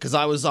today, because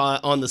I was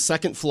on the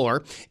second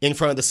floor in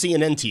front of the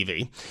CNN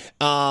TV,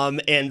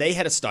 and they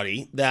had a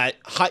study that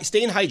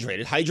staying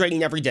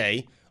hydrating every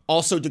day,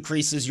 also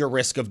decreases your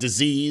risk of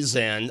disease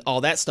and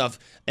all that stuff.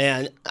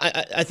 And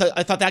I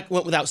thought that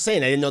went without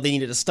saying. I didn't know they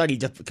needed a study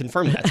to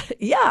confirm that.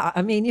 Yeah.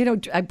 I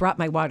mean, I brought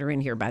my water in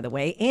here, by the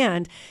way.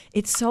 And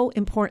it's so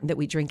important that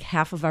we drink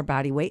half of our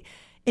body weight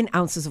in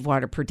ounces of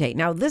water per day.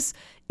 Now, this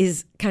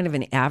is kind of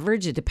an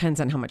average. It depends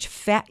on how much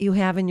fat you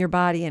have in your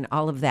body and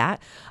all of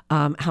that,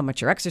 how much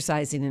you're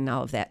exercising and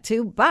all of that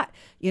too. But,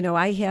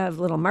 I have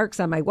little marks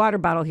on my water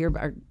bottle here.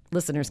 Our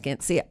listeners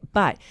can't see it,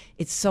 but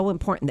it's so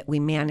important that we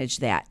manage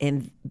that.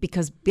 And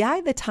because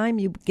by the time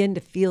you begin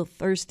to feel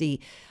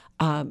thirsty,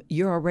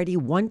 you're already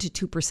 1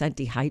 to 2%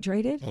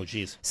 dehydrated. Oh,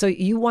 geez. So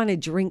you want to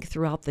drink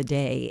throughout the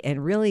day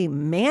and really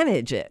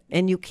manage it.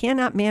 And you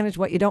cannot manage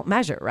what you don't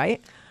measure,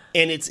 right?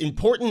 And it's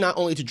important not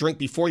only to drink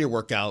before your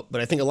workout, but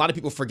I think a lot of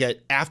people forget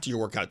after your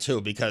workout too,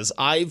 because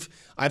I've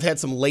had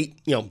some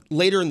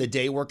later in the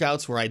day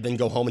workouts where I then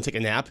go home and take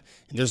a nap,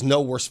 and there's no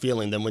worse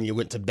feeling than when you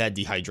went to bed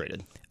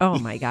dehydrated. Oh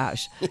my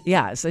gosh.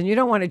 Yes. And you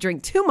don't want to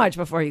drink too much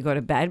before you go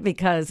to bed,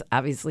 because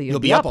obviously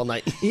you'll be up all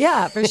night.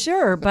 Yeah, for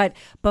sure. But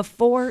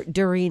before,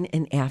 during,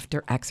 and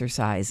after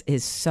exercise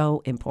is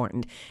so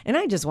important. And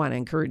I just want to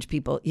encourage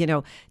people,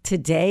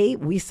 today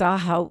we saw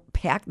how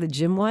packed the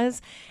gym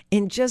was,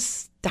 and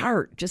just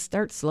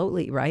start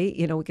slowly, right?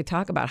 We could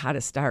talk about how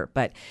to start,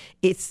 but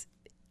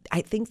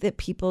I think that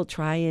people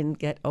try and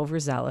get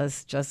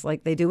overzealous, just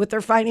like they do with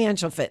their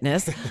financial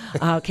fitness.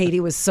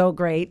 Katie was so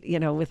great,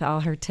 with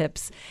all her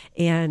tips.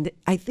 And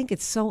I think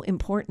it's so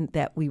important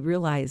that we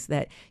realize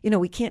that,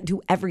 we can't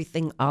do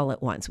everything all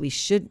at once. We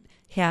should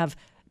have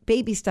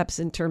baby steps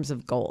in terms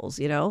of goals,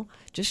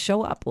 just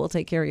show up. We'll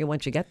take care of you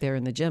once you get there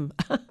in the gym.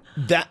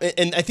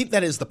 And I think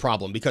that is the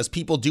problem, because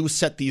people do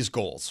set these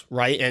goals,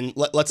 right? And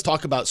let's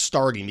talk about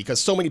starting,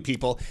 because so many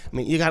people,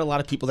 you got a lot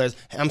of people that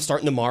I'm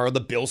starting tomorrow, the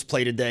Bills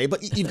play today,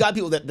 but you've got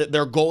people that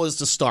their goal is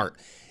to start,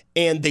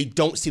 and they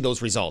don't see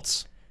those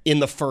results in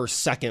the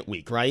second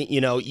week, right?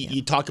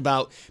 You talk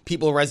about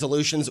people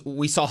resolutions.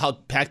 We saw how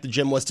packed the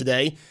gym was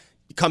today.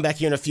 You come back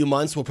here in a few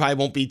months, we probably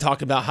won't be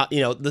talking about how,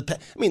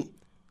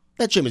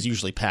 that gym is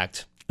usually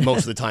packed most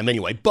of the time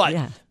anyway, but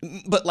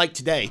like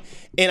today.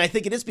 And I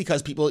think it is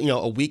because people,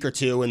 a week or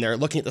two, and they're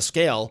looking at the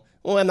scale,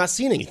 well, I'm not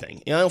seeing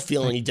anything. I don't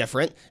feel any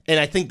different. And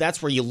I think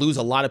that's where you lose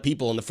a lot of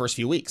people in the first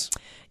few weeks.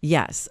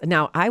 Yes.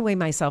 Now, I weigh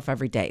myself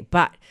every day,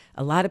 but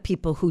a lot of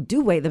people who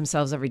do weigh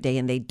themselves every day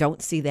and they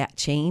don't see that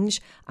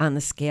change on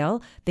the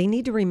scale, they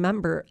need to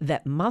remember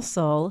that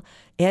muscle,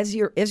 as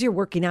you're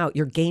working out,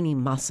 you're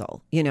gaining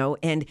muscle,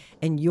 and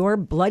your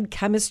blood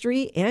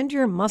chemistry and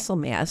your muscle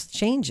mass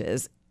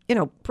changes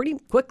pretty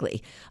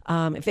quickly.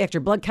 In fact, your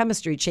blood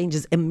chemistry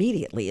changes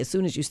immediately as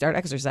soon as you start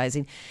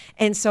exercising.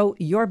 And so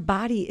your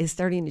body is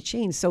starting to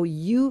change. So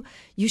you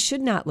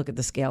should not look at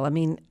the scale.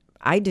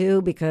 I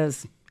do,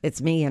 because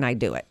it's me and I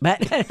do it.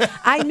 But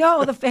I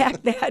know the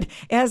fact that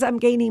as I'm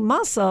gaining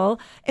muscle,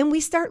 and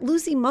we start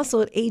losing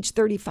muscle at age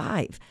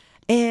 35.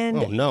 And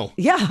Oh, no.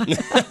 Yeah,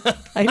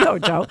 I know,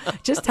 Joe.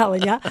 Just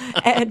telling you.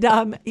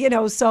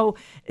 And so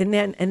and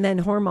then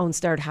hormones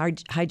start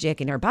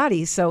hijacking our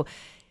bodies. So,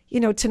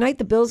 tonight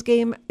the Bills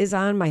game is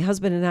on. My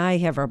husband and I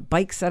have our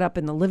bike set up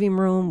in the living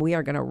room. We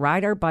are going to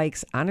ride our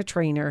bikes on a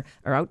trainer,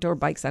 or outdoor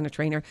bikes on a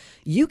trainer.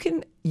 You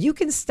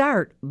can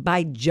start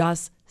by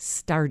just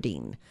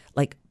starting.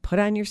 Like, put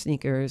on your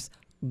sneakers,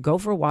 go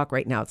for a walk.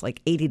 Right now it's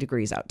like 80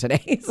 degrees out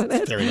today, isn't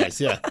it? Very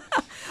nice, yeah.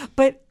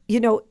 But,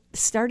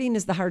 starting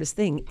is the hardest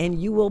thing,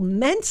 and you will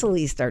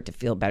mentally start to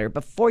feel better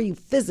before you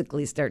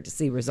physically start to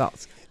see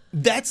results.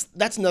 That's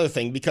another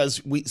thing,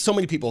 because so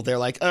many people, they're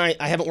like, all right,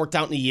 I haven't worked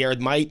out in a year.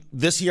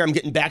 This year I'm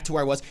getting back to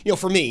where I was.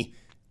 For me,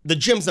 the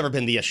gym's never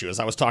been the issue, as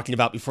I was talking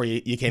about before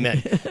you came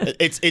in.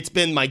 It's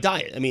been my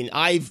diet. I mean,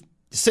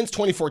 since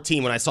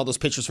 2014, when I saw those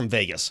pictures from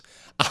Vegas,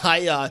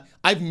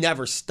 I've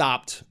never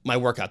stopped my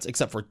workouts,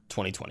 except for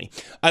 2020.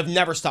 I've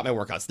never stopped my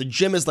workouts. The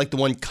gym is like the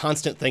one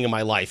constant thing in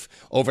my life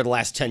over the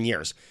last 10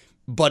 years.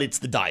 But it's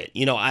the diet.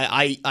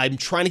 I'm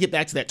trying to get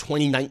back to that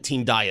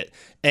 2019 diet,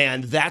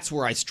 and that's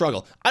where I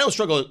struggle. I don't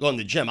struggle going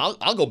to the gym.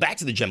 I'll go back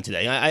to the gym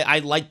today. I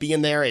like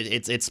being there.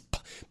 It's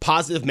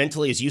positive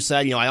mentally, as you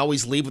said. I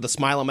always leave with a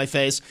smile on my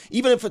face,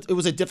 even if it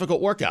was a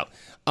difficult workout.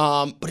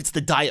 But it's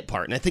the diet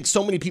part. And I think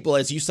so many people,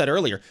 as you said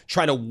earlier,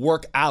 try to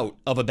work out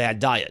of a bad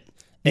diet.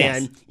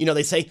 Yes. And,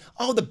 they say,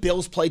 oh, the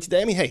Bills play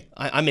today. I mean, hey,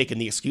 I'm making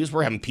the excuse.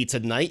 We're having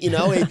pizza tonight.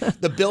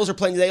 The Bills are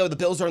playing today. Oh, the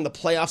Bills are in the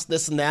playoffs,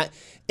 this and that.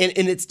 And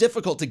it's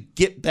difficult to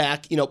get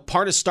back.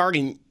 Part of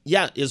starting,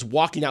 is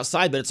walking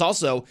outside. But it's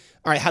also, all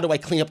right, how do I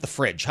clean up the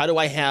fridge? How do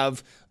I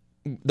have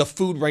the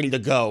food ready to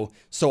go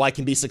so I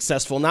can be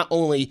successful, not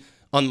only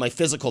on my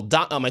physical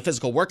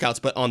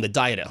workouts, but on the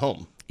diet at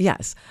home?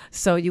 Yes.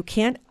 So you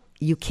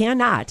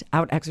cannot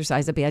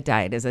out-exercise a bad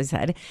diet, as I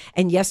said.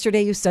 And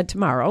yesterday you said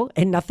tomorrow,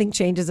 and nothing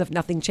changes if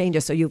nothing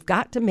changes. So you've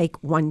got to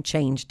make one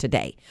change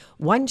today.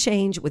 One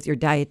change with your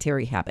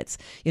dietary habits.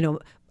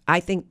 I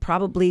think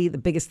probably the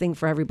biggest thing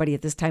for everybody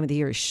at this time of the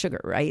year is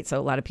sugar, right? So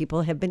a lot of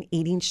people have been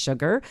eating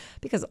sugar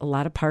because a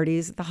lot of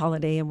parties, the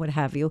holiday and what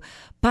have you.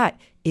 But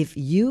if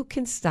you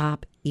can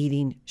stop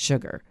eating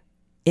sugar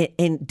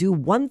and do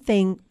one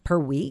thing per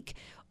week,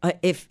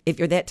 if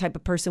you're that type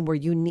of person where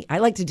I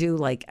like to do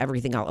like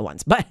everything all at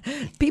once, but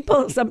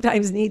people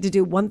sometimes need to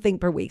do one thing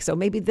per week. So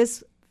maybe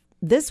this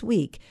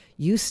week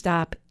you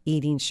stop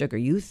eating sugar.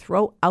 You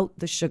throw out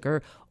the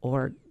sugar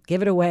or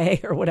give it away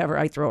or whatever.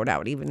 I throw it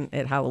out even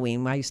at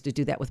Halloween. I used to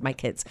do that with my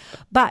kids.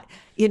 But,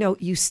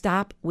 you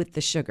stop with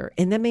the sugar.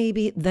 And then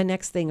maybe the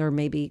next thing, or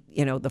maybe,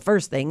 the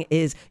first thing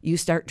is you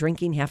start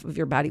drinking half of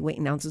your body weight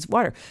in ounces of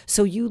water.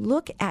 So you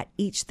look at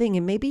each thing,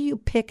 and maybe you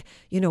pick,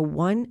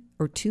 one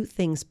or two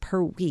things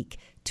per week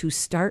to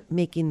start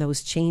making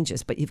those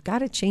changes. But you've got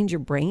to change your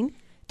brain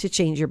to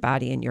change your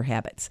body and your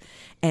habits.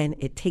 And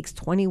it takes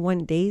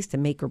 21 days to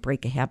make or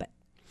break a habit.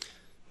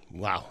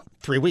 Wow.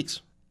 3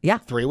 weeks. Yeah.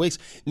 3 weeks.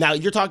 Now,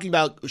 you're talking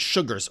about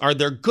sugars. Are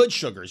there good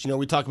sugars?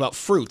 We talk about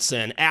fruits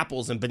and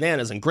apples and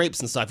bananas and grapes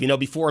and stuff.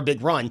 Before a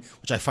big run,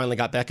 which I finally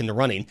got back into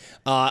running,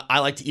 I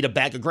like to eat a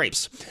bag of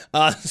grapes.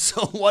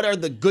 So what are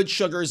the good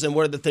sugars, and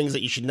what are the things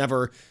that you should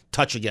never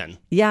touch again?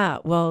 Yeah,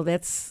 well,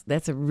 that's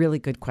a really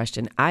good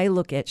question. I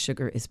look at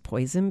sugar as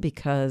poison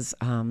because,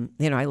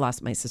 I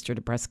lost my sister to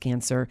breast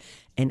cancer,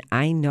 and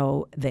I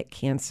know that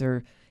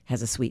cancer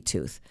has a sweet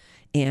tooth.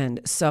 And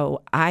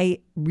so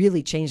I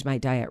really changed my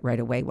diet right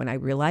away when I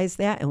realized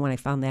that and when I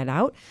found that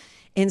out.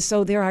 And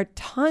so there are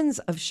tons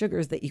of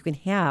sugars that you can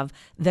have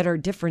that are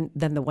different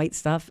than the white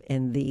stuff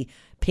and the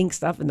pink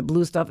stuff and the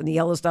blue stuff and the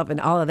yellow stuff and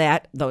all of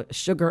that, the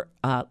sugar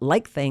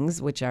like things,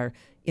 which are,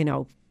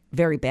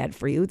 very bad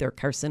for you. They're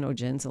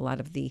carcinogens. A lot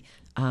of the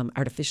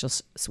artificial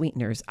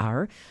sweeteners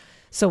are.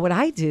 So what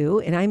I do,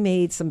 and I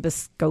made some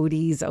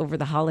biscottis over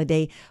the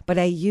holiday, but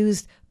I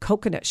used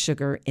coconut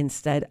sugar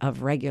instead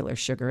of regular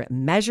sugar. It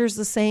measures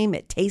the same,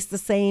 it tastes the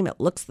same, it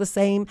looks the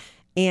same,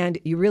 and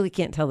you really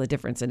can't tell the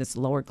difference, and it's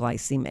lower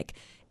glycemic.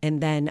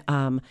 And then,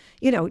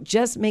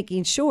 just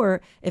making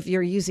sure if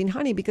you're using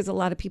honey, because a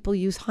lot of people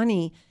use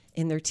honey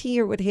in their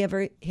tea or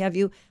whatever have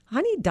you.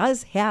 Honey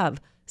does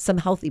have some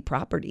healthy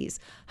properties.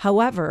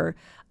 However,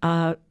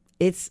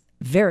 it's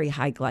very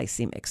high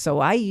glycemic. So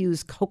I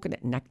use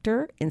coconut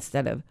nectar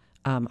instead of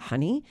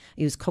honey.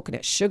 I use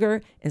coconut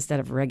sugar instead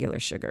of regular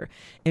sugar.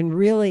 And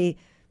really,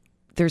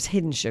 there's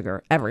hidden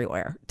sugar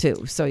everywhere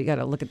too. So you got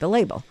to look at the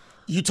label.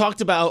 You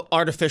talked about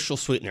artificial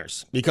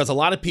sweeteners, because a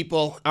lot of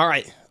people, all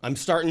right, I'm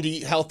starting to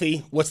eat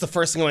healthy. What's the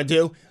first thing I'm going to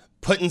do?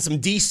 Putting some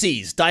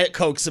DCs, Diet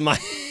Cokes in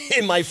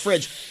my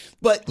fridge.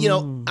 But,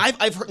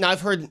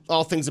 I've heard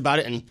all things about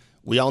it, and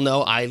we all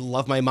know I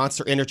love my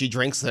Monster Energy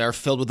drinks that are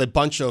filled with a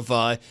bunch of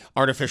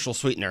artificial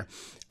sweetener.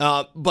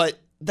 But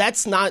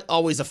that's not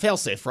always a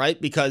fail-safe, right?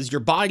 Because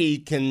your body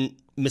can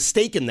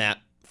mistake that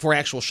for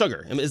actual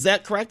sugar. Is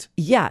that correct?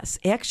 Yes.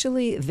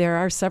 Actually, there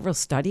are several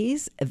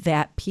studies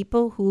that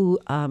people who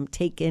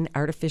take in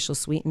artificial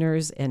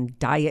sweeteners and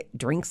diet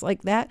drinks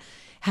like that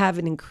have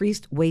an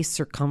increased waist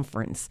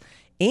circumference.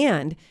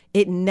 And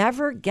it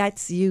never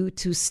gets you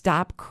to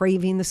stop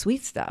craving the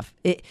sweet stuff.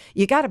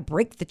 You got to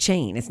break the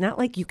chain. It's not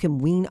like you can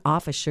wean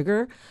off of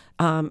sugar.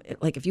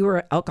 Like if you were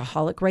an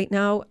alcoholic right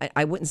now,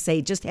 I wouldn't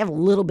say just have a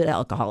little bit of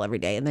alcohol every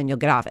day and then you'll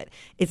get off it.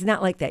 It's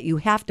not like that. You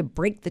have to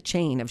break the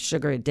chain of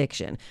sugar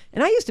addiction.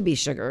 And I used to be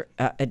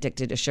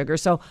addicted to sugar,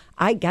 so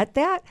I get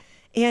that.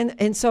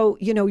 And so,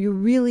 you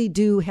really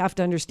do have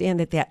to understand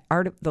that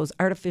those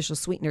artificial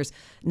sweeteners,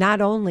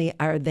 not only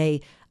are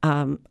they,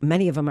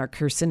 many of them are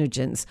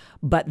carcinogens,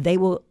 but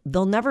they'll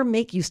never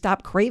make you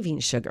stop craving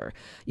sugar.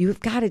 You've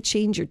got to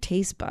change your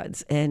taste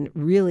buds and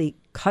really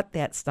cut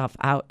that stuff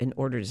out in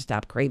order to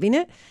stop craving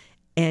it.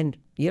 And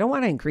you don't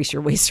want to increase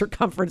your waist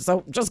circumference,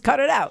 so just cut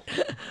it out.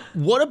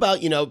 What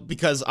about,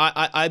 because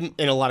I'm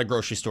in a lot of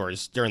grocery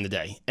stores during the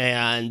day,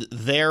 and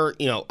there,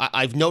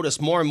 I've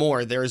noticed more and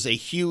more there's a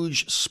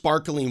huge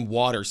sparkling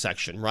water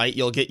section, right?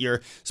 You'll get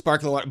your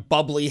sparkling water.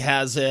 Bubbly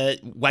has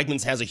it.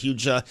 Wegmans has a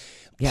huge,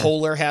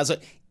 Polar has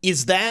it.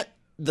 Is that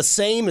the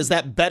same? Is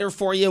that better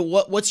for you?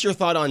 What's your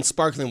thought on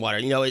sparkling water?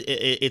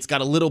 It's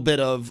got a little bit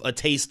of a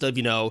taste of,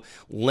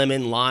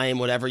 lemon, lime,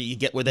 whatever you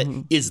get with it.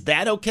 Mm-hmm. Is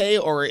that okay?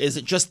 Or is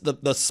it just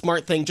the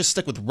smart thing? Just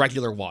stick with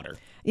regular water.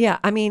 Yeah,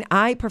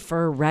 I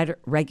prefer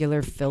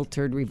regular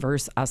filtered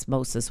reverse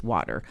osmosis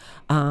water.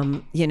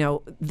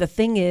 The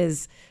thing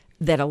is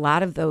that a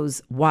lot of those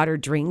water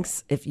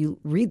drinks, if you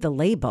read the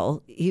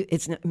label,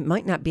 it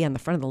might not be on the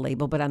front of the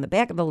label, but on the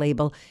back of the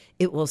label,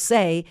 it will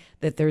say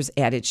that there's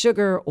added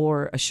sugar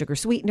or a sugar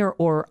sweetener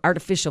or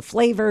artificial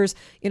flavors.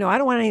 I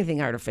don't want anything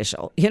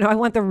artificial. I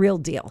want the real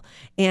deal.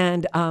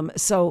 And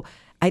so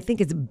I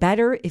think it's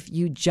better if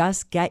you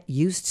just get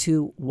used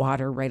to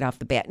water right off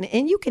the bat.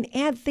 And you can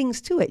add things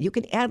to it. You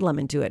can add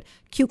lemon to it,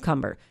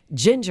 cucumber,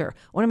 ginger.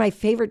 One of my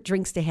favorite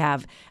drinks to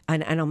have,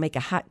 and I'll make a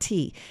hot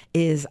tea,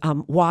 is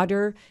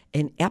water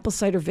and apple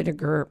cider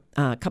vinegar,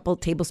 a couple of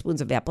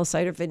tablespoons of apple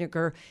cider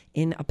vinegar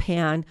in a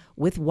pan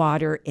with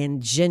water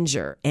and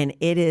ginger. And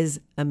it is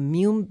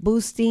immune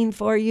boosting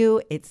for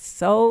you. It's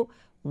so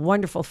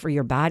wonderful for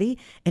your body,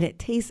 and it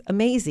tastes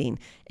amazing.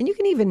 And you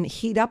can even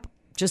heat up,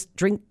 just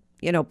drink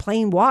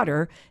plain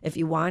water if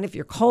you want, if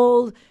you're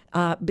cold,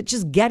 but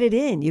just get it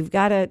in. You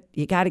got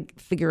to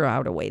figure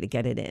out a way to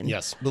get it in.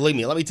 Yes, believe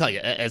me. Let me tell you,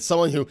 as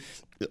someone who,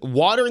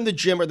 water and the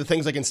gym are the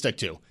things I can stick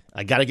to.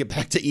 I got to get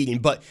back to eating,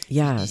 but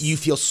yes, you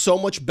feel so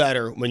much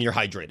better when you're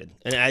hydrated.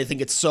 And I think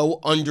it's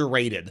so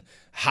underrated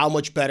how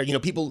much better,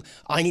 people,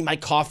 I need my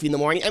coffee in the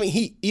morning.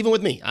 Even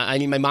with me, I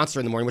need my Monster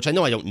in the morning, which I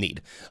know I don't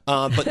need.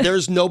 But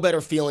there's no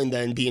better feeling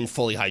than being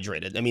fully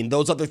hydrated.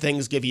 Those other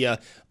things give you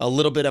a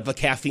little bit of a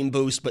caffeine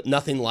boost, but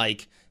nothing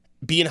like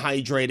being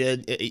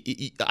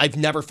hydrated. I've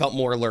never felt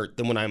more alert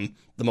than when I'm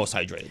the most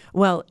hydrated.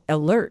 Well,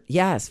 alert,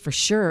 yes, for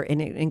sure.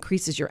 And it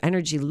increases your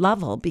energy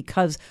level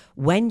because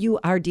when you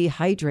are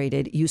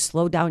dehydrated, you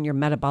slow down your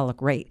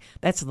metabolic rate.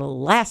 That's the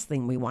last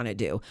thing we want to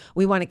do.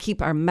 We want to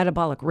keep our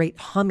metabolic rate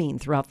humming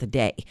throughout the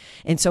day.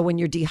 And so when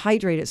you're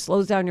dehydrated, it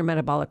slows down your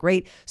metabolic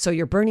rate. So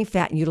you're burning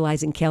fat and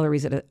utilizing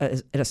calories at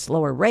a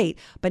slower rate.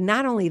 But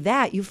not only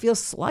that, you feel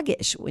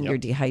sluggish when you're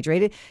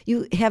dehydrated.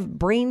 You have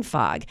brain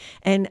fog.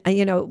 And,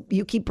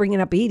 you keep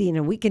bringing up eating,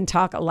 and we can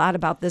talk a lot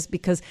about this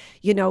because,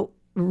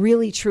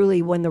 really,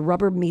 truly, when the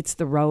rubber meets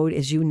the road,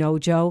 as you know,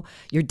 Joe,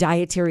 your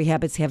dietary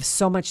habits have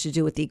so much to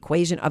do with the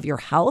equation of your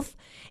health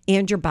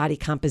and your body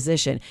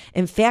composition.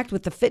 In fact,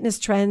 with the fitness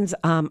trends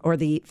or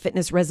the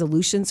fitness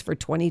resolutions for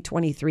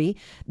 2023,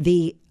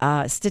 the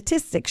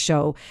statistics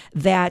show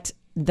that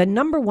the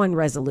number one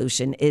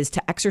resolution is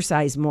to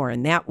exercise more.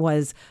 And that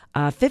was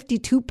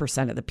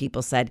 52% of the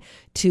people said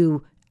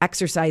to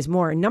exercise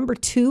more. Number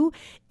two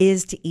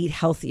is to eat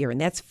healthier,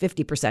 and that's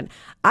 50%.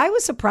 I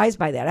was surprised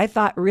by that. I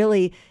thought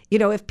really,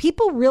 if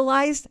people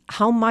realized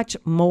how much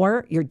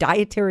more your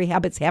dietary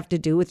habits have to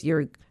do with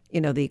your,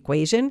 the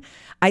equation,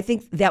 I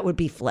think that would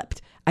be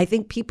flipped. I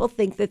think people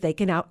think that they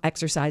can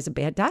out-exercise a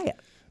bad diet.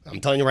 I'm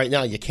telling you right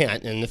now, you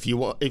can't. And if you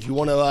want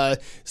to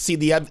see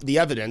the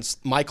evidence,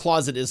 my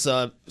closet is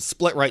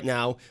split right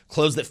now.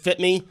 Clothes that fit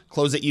me,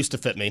 clothes that used to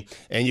fit me,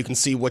 and you can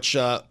see which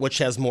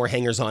has more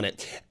hangers on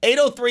it.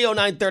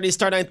 803-0930,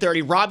 star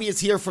 930. Robbie is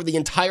here for the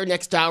entire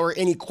next hour.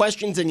 Any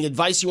questions, any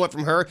advice you want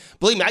from her?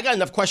 Believe me, I got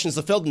enough questions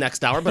to fill the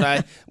next hour,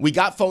 but we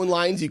got phone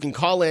lines. You can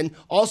call in.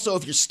 Also,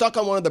 if you're stuck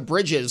on one of the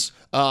bridges,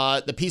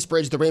 the Peace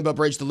Bridge, the Rainbow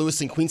Bridge, the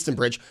Lewis and Queenston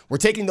Bridge, we're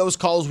taking those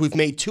calls. We've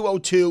made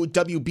 202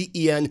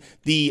 WBEN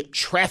the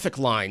traffic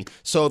line.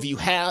 So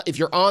if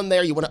you're on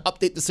there, you want to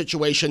update the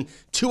situation,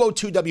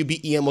 202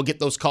 WBEN, we'll get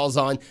those calls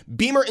on.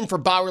 Beamer in for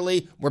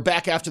Bowerly. We're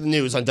back after the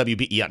news on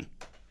WBEN.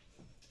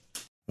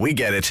 We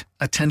get it.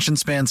 Attention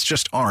spans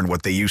just aren't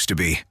what they used to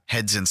be.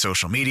 Heads in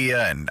social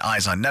media and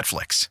eyes on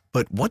Netflix.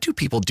 But what do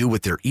people do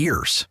with their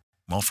ears?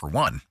 Well, for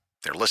one,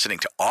 they're listening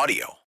to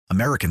audio.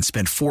 Americans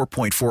spend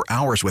 4.4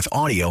 hours with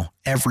audio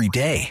every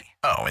day.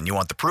 Oh, and you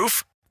want the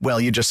proof? Well,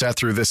 you just sat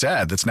through this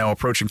ad that's now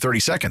approaching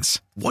 30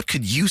 seconds. What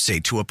could you say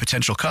to a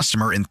potential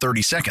customer in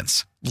 30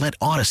 seconds? Let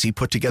Odyssey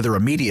put together a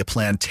media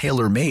plan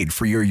tailor-made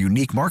for your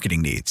unique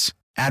marketing needs.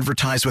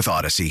 Advertise with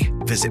Odyssey.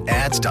 Visit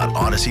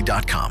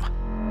ads.odyssey.com.